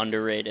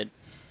 underrated.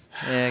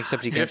 Yeah,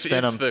 except you can't If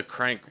spin them. the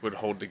crank would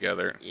hold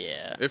together.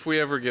 Yeah. If we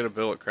ever get a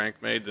billet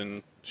crank made,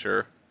 then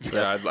sure.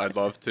 Yeah, I'd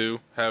love to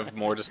have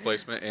more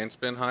displacement and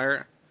spin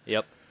higher.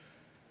 Yep.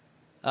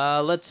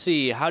 Let's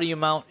see. How do you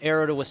mount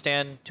aero to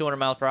withstand 200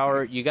 miles per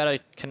hour? You got to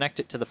connect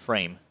it to the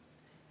frame.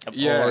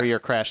 Yeah. Or your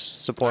crash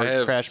support, I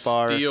have crash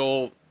bar.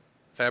 steel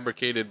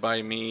fabricated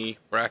by me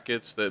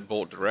brackets that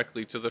bolt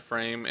directly to the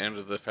frame and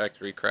to the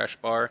factory crash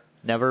bar.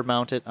 Never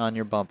mount it on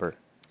your bumper.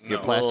 Your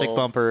No. plastic Oh.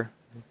 bumper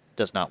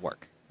does not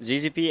work.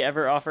 ZZP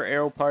ever offer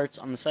aero parts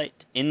on the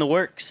site? In the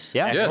works.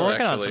 Yeah, Yes, we're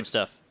working on actually. some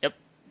stuff. Yep.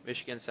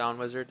 Michigan Sound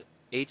Wizard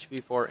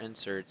HV4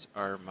 inserts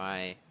are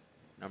my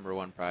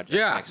 #1 project.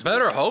 Yeah, next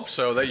better weekend. hope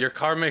so that your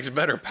car makes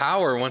better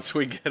power once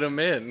we get them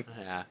in.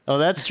 Yeah. Oh,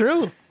 that's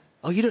true.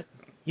 Oh, you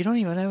don't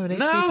even have an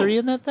No. HP3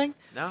 in that thing?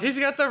 No. He's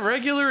got the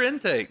regular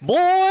intake. Boy!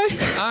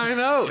 I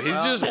know.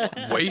 He's just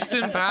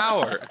wasting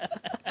power.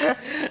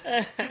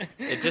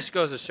 It just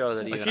goes to show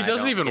that even Like he I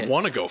doesn't don't even get-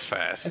 want to go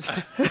fast.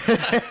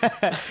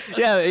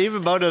 Yeah,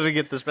 even Bo doesn't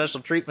get the special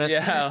treatment.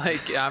 Yeah,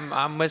 like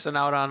I'm missing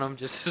out on them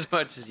just as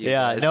much as you.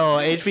 Yeah, guys. no,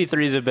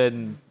 HP3s have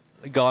been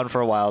gone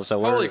for a while, so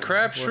we're... Holy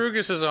crap,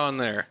 Shrugus is on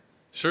there.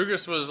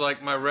 Shrugus was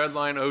like my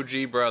Redline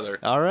OG brother.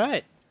 All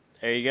right.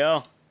 There you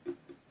go.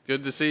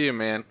 Good to see you,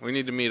 man. We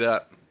need to meet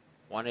up.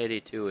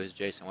 182 is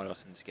Jason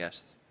Whittelson's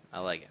guess. I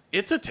like it.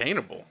 It's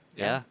attainable.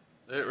 Yeah.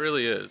 It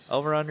really is.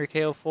 Over under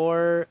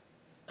KO4,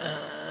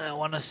 I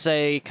want to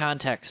say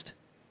context.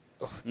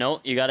 No,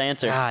 you got to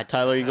answer. God,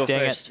 Tyler, you go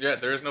dang it. first. Yeah,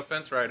 there is no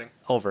fence riding.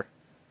 Over.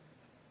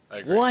 I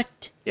agree.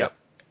 What? Yep.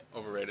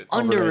 Overrated.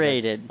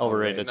 Underrated.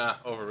 Overrated. Nah,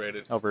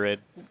 overrated. Overrated.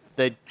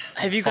 They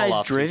Have you fall guys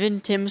off too.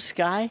 driven Tim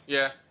Sky?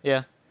 Yeah.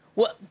 Yeah.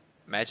 What?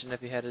 Imagine if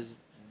he had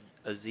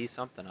a Z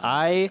something on.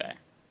 Okay.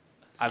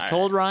 I've All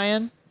told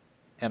Ryan,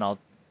 and I'll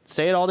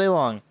say it all day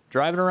long,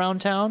 driving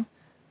around town,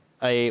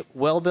 a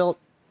well-built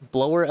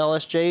blower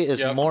LSJ is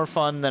Yep. more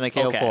fun than a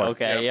KO4. Okay.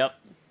 Okay. Yep. Yep.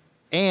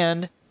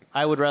 And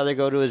I would rather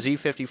go to a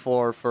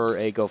Z54 for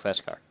a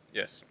go-fast car.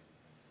 Yes.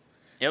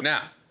 Yep.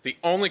 Now, the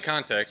only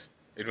context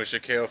in which a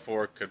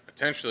KO4 could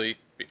potentially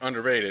be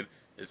underrated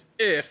is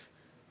if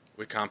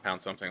we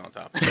compound something on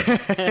top of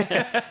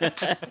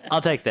it.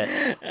 I'll take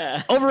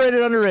that.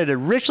 Overrated, underrated.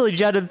 Richly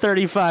jetted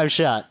 35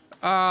 shot.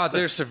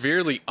 They're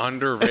severely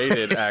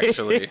underrated,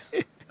 actually,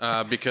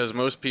 because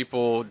most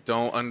people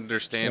don't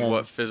understand Yeah.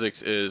 what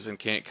physics is and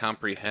can't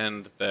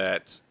comprehend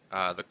that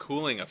the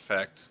cooling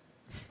effect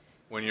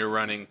when you're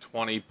running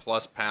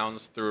 20-plus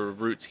pounds through a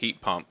Roots heat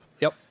pump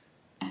Yep.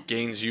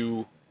 gains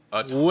you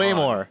a ton Way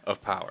more.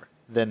 of power.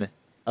 Then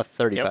a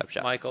 35 Yep.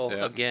 shot. Michael,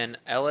 Yeah. again,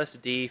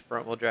 LSD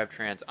front wheel drive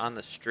trans on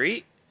the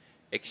street,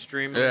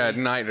 extremely. Yeah,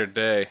 night or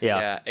day.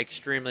 Yeah.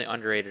 extremely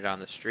underrated on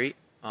the street.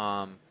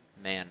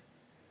 Man.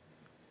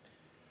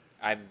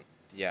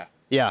 Yeah.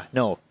 Yeah,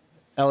 no.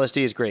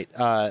 LSD is great.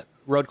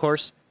 Road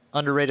course,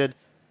 underrated.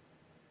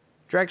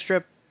 Drag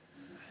strip,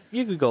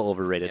 you could go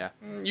overrated. Yeah.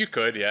 You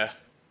could, yeah.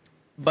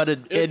 But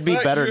it'd be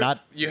But better you,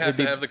 not. You it'd have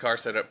to be- have the car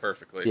set up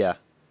perfectly. Yeah.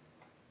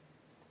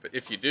 But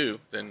if you do,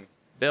 then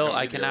Bill, don't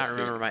I need the cannot LSD.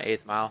 remember my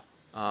 8th mile.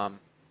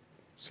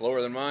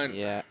 Slower than mine.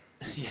 Yeah.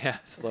 Yeah,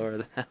 slower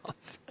than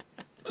else.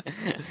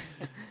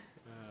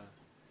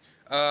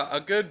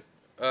 A good.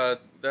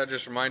 That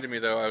just reminded me,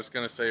 though. I was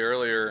going to say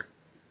earlier,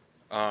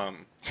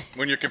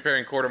 when you're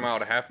comparing quarter mile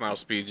to half mile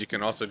speeds, you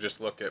can also just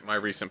look at my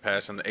recent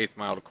pass in the 8th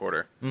mile to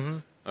quarter. Mm-hmm.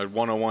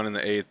 101 in the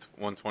 8th,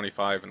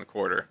 125 in the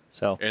quarter.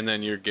 So And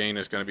then your gain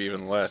is going to be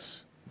even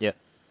less. yeah,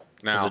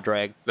 Now, there's a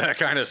drag. that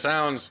kind of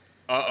sounds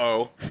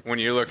when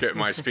you look at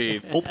my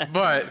speed.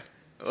 But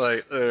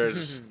like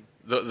there's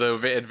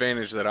the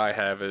advantage that I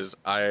have is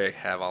I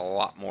have a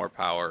lot more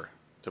power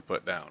to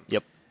put down.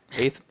 Yep.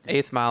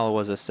 8th mile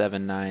was a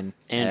 7.9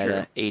 Andrew.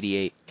 at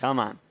 88. Come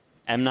on.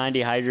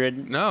 M90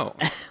 hybrid, No,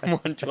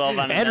 112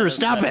 on a Andrew,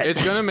 stop it.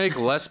 it's going to make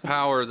less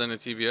power than a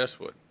TVS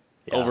would.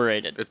 Yeah.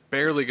 Overrated. It's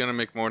barely going to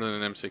make more than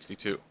an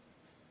M62.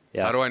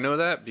 Yeah. How do I know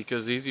that?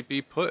 Because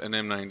EZP put an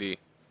M90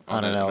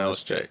 on an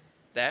LSJ,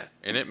 That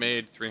and it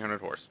made 300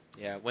 horse.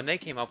 Yeah, when they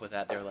came up with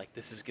that, they were like,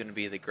 "This is going to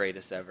be the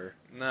greatest ever."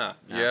 Nah,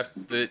 Nah. you have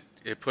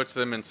it puts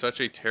them in such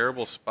a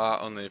terrible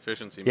spot on the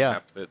efficiency Yeah.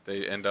 map that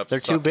they end up They're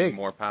too sucking big.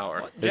 more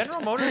power.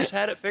 General Motors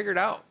had it figured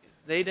out.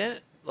 They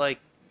didn't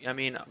I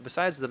mean,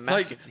 besides the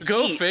massive Like,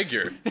 go heat,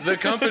 figure. The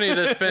company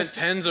that spent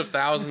tens of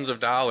thousands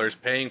of dollars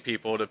paying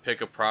people to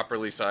pick a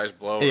properly sized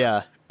blower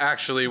Yeah.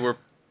 actually were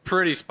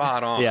pretty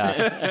spot on.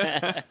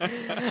 Yeah.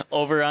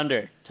 Over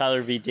under.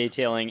 Tyler V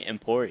detailing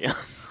Emporium.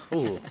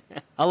 Ooh.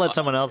 I'll let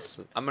someone else.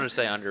 I'm going to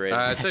say underrated.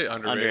 I'd say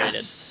underrated.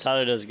 Underrated.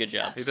 Tyler does a good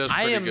job. He does I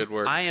pretty am good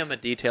work. I am a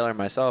detailer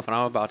myself, and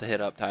I'm about to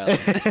hit up Tyler.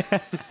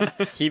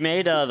 He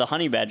made the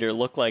Honey Badger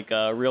look like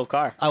a real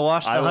car. I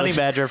washed the I Honey was-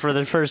 Badger for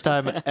the first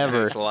time in ever,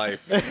 his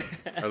life,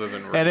 other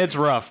than and it's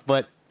rough,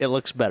 but it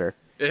looks better.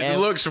 it and-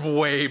 looks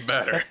way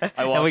better.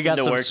 I walked we got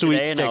into some work sweet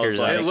today and I was stickers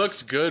on like, It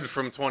looks good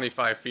from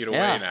 25 feet away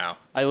yeah. now.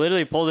 I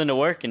literally pulled into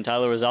work and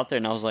Tyler was out there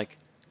and I was like,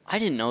 I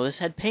didn't know this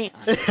had paint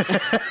on it.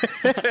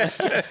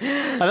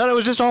 I thought it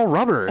was just all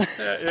rubber.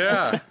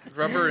 Yeah,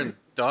 rubber and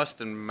dust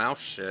and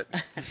mouse shit.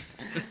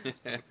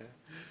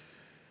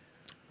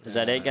 Is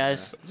that it,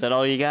 guys? Is that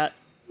all you got?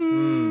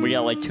 We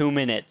got like 2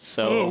 minutes,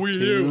 so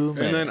do.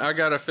 And then I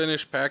gotta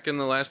finish packing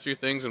the last few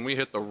things, and we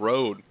hit the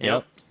road.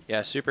 Yep.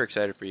 yeah, super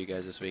excited for you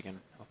guys this weekend.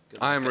 Good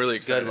I'm luck. really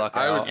excited. Good luck.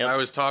 I was out. Yep. I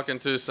was talking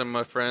to some of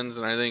my friends,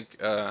 and I think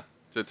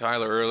to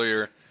Tyler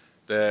earlier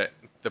that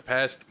the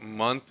past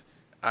month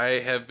I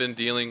have been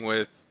dealing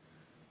with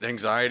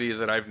anxiety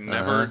that I've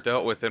never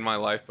dealt with in my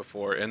life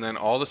before, and then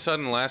all of a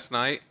sudden last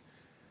night,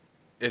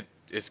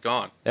 it's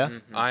gone. Yeah.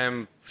 I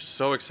am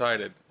so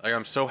excited. Like,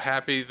 I'm so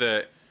happy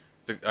that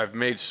I've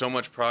made so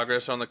much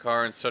progress on the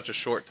car in such a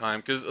short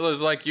time. Because it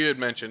was like you had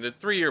mentioned, a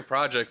 3-year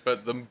project,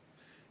 but the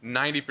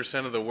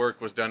 90% of the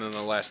work was done in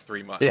the last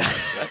 3 months. Yeah.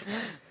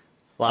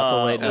 Lots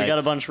of late we nights. got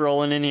a bunch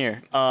rolling in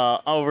here.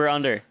 Over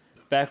under.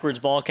 Backwards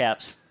ball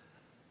caps.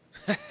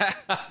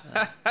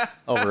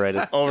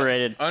 Overrated.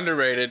 Overrated.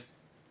 Underrated.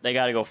 They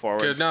got to go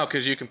forwards.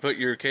 Because you can put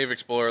your Cave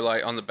Explorer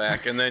light on the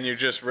back, and then you're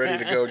just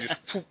ready to go. Just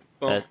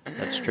boom.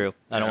 That's true.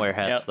 I don't wear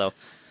hats Yep. though.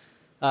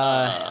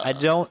 I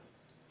don't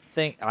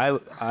think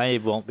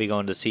I won't be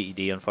going to CED.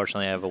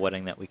 Unfortunately, I have a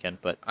wedding that weekend.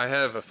 But I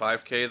have a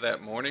 5K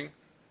that morning,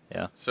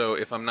 yeah, so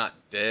if I'm not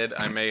dead,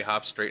 I may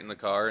hop straight in the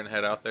car and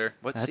head out there.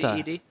 What's That's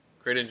a- CED?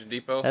 Great Engine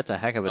Depot. that's a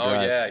heck of a Oh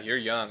drive. yeah, you're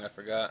young. I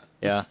forgot.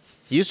 Yeah.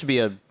 Used to be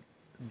a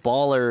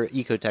baller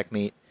Ecotech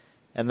meet,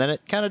 and then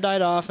it kind of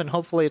died off, and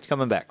hopefully it's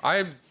coming back.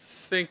 I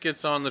think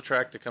it's on the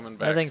track to coming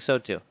back. I think so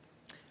too.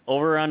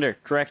 Over under.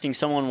 Correcting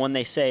someone when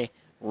they say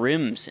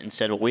rims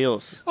instead of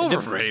wheels.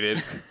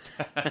 overrated.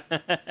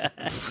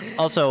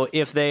 Also,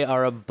 if they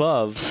are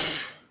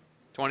above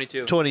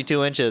 22.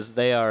 22 inches,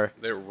 they are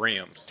They're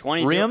rims.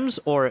 22. rims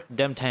or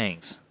dem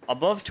tangs.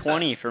 Above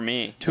 20 for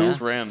me. Two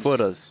rims.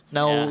 Footers.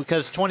 No, Yeah.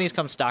 because 20s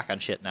come stock on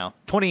shit now.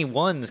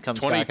 21s come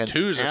stock on.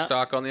 22s are Yeah.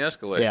 stock on the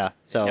Escalade. Yeah,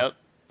 so Yep.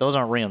 those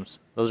aren't rims.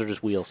 Those are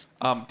just wheels.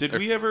 Did They're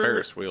we ever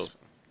Ferris wheels.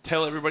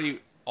 tell everybody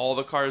all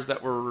the cars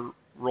that were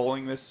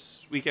rolling this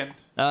weekend?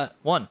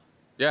 One.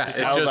 Yeah, it's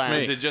Al's just on.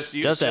 Is me. it just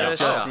you? Just Al.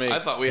 Just me. I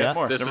thought we Yeah. had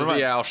more. This Never is mind.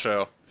 the Al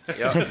show.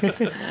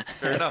 Yep.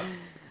 Fair enough.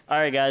 All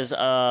right, guys.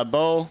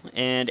 Bo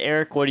and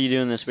Eric, what are you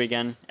doing this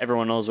weekend?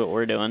 Everyone knows what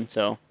we're doing,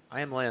 so I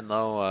am laying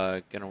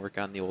low. Gonna work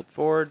on the old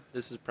Ford.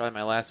 This is probably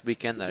my last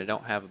weekend that I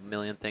don't have a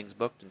million things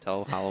booked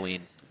until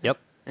Halloween. Yep.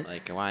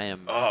 Like I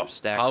am Oh,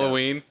 stacked up.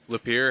 Halloween,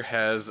 Lapeer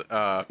has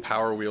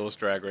Power Wheels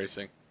drag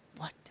racing.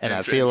 what? And I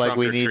And feel like trunk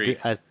we or need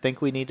treat. to. I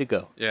think we need to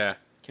go. Yeah,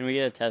 Can we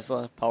get a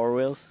Tesla Power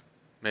Wheels?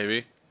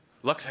 maybe.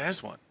 Lux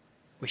has one.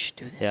 We should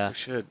do this. Yeah. We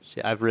should.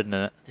 I've ridden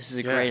in it. This is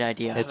a Yeah. great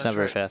idea. It's not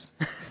very right. fast.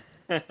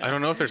 I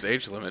don't know if there's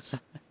age limits.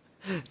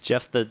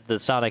 Jeff, the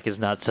Sonic is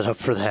not set up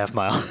for the half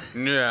mile.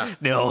 Yeah.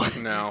 No.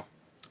 No.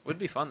 Would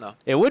be fun though.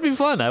 It would be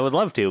fun. I would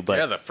love to, but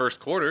Yeah, the first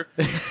quarter.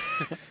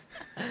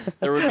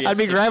 There would be a I'd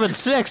be six- grabbing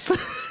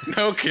sixth.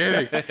 No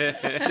kidding.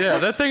 Yeah,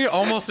 that thing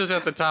almost is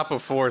at the top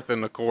of fourth in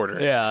the quarter.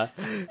 Yeah.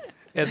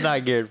 It's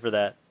not geared for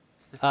that.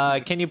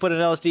 Can you put an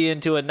LSD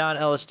into a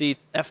non-LSD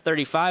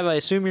F-35? I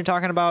assume you're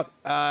talking about.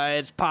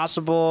 It's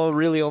possible.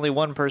 Really, only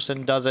one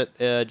person does it.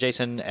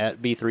 Jason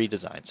at B3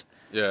 Designs.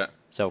 Yeah.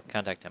 So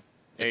contact him.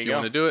 There If you you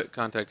go. want to do it,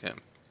 contact him.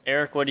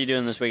 Eric, what are you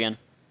doing this weekend?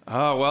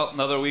 Oh, well,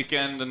 another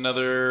weekend,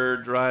 another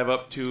drive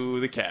up to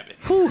the cabin.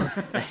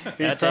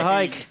 That's a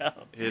hike.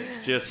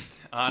 It's just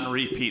on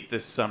repeat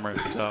this summer,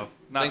 so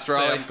not Thanks, to say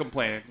Raleigh. I'm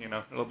complaining, you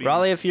know. It'll be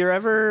Raleigh, if you're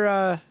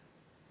ever,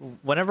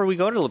 whenever we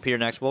go to Lapeer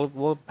next,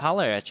 we'll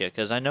holler at you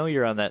because I know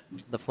you're on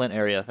the Flint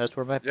area. That's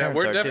where my Yeah, parents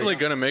we're are, definitely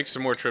too. going to make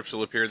some more trips to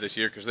Lapeer this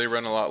year because they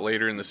run a lot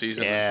later in the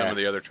season Yeah. than some of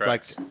the other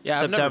Like tracks.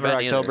 Yeah, I've never September,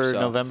 been either, October, so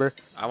November.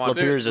 I want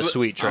Lapeer is a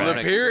sweet track.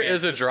 wanna Lapeer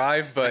is a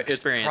drive, but it's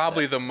experience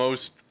probably it. the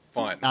most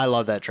fun. I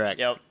love that track.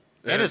 Yep.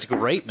 And it's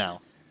great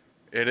now.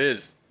 It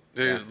is.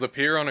 Dude,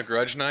 Lapeer on a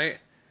grudge night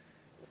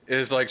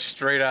is like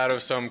straight out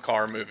of some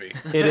car movie.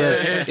 It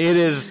is. It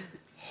is.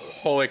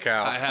 Holy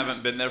cow. I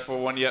haven't been there for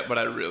one yet, but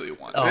I really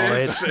want Oh, to.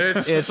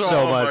 it's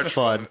so much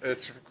fun.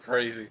 It's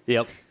crazy.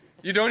 Yep.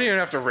 You don't even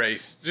have to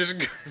race. Just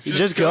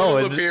Just go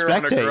to and Lapeer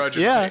on a spectate. grudge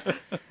Yeah.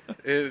 night.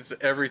 It's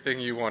everything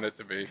you want it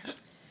to be.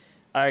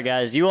 All right,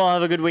 guys. You all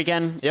have a good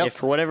weekend. Yep. If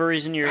for whatever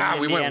reason you're in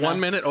We went Indiana, 1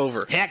 minute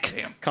over. Heck.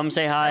 come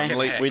say hi.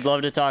 Heck. We'd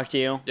love to talk to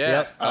you.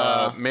 Yeah.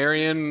 Yep.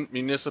 Marion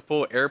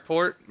Municipal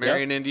Airport,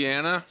 Marion,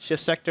 Indiana.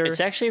 Shift sector. It's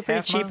actually a pretty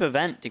half cheap mile.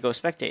 event to go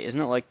spectate, isn't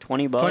it? Like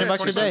 $20. $20 a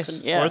 20 day,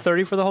 something. Yeah. or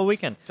 30 for the whole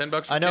weekend.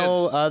 $10 for I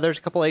know kids. there's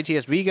a couple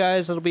ATSV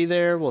guys that'll be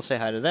there. We'll say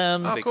hi to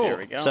them. Oh, cool. There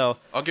we go. So,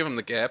 I'll give them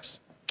the gaps.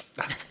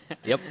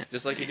 yep.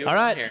 Just like you do All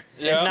around right. here.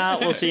 If not,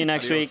 we'll see you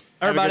next week.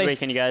 Have a Everybody. good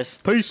weekend, you guys.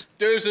 Peace.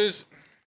 Deuces.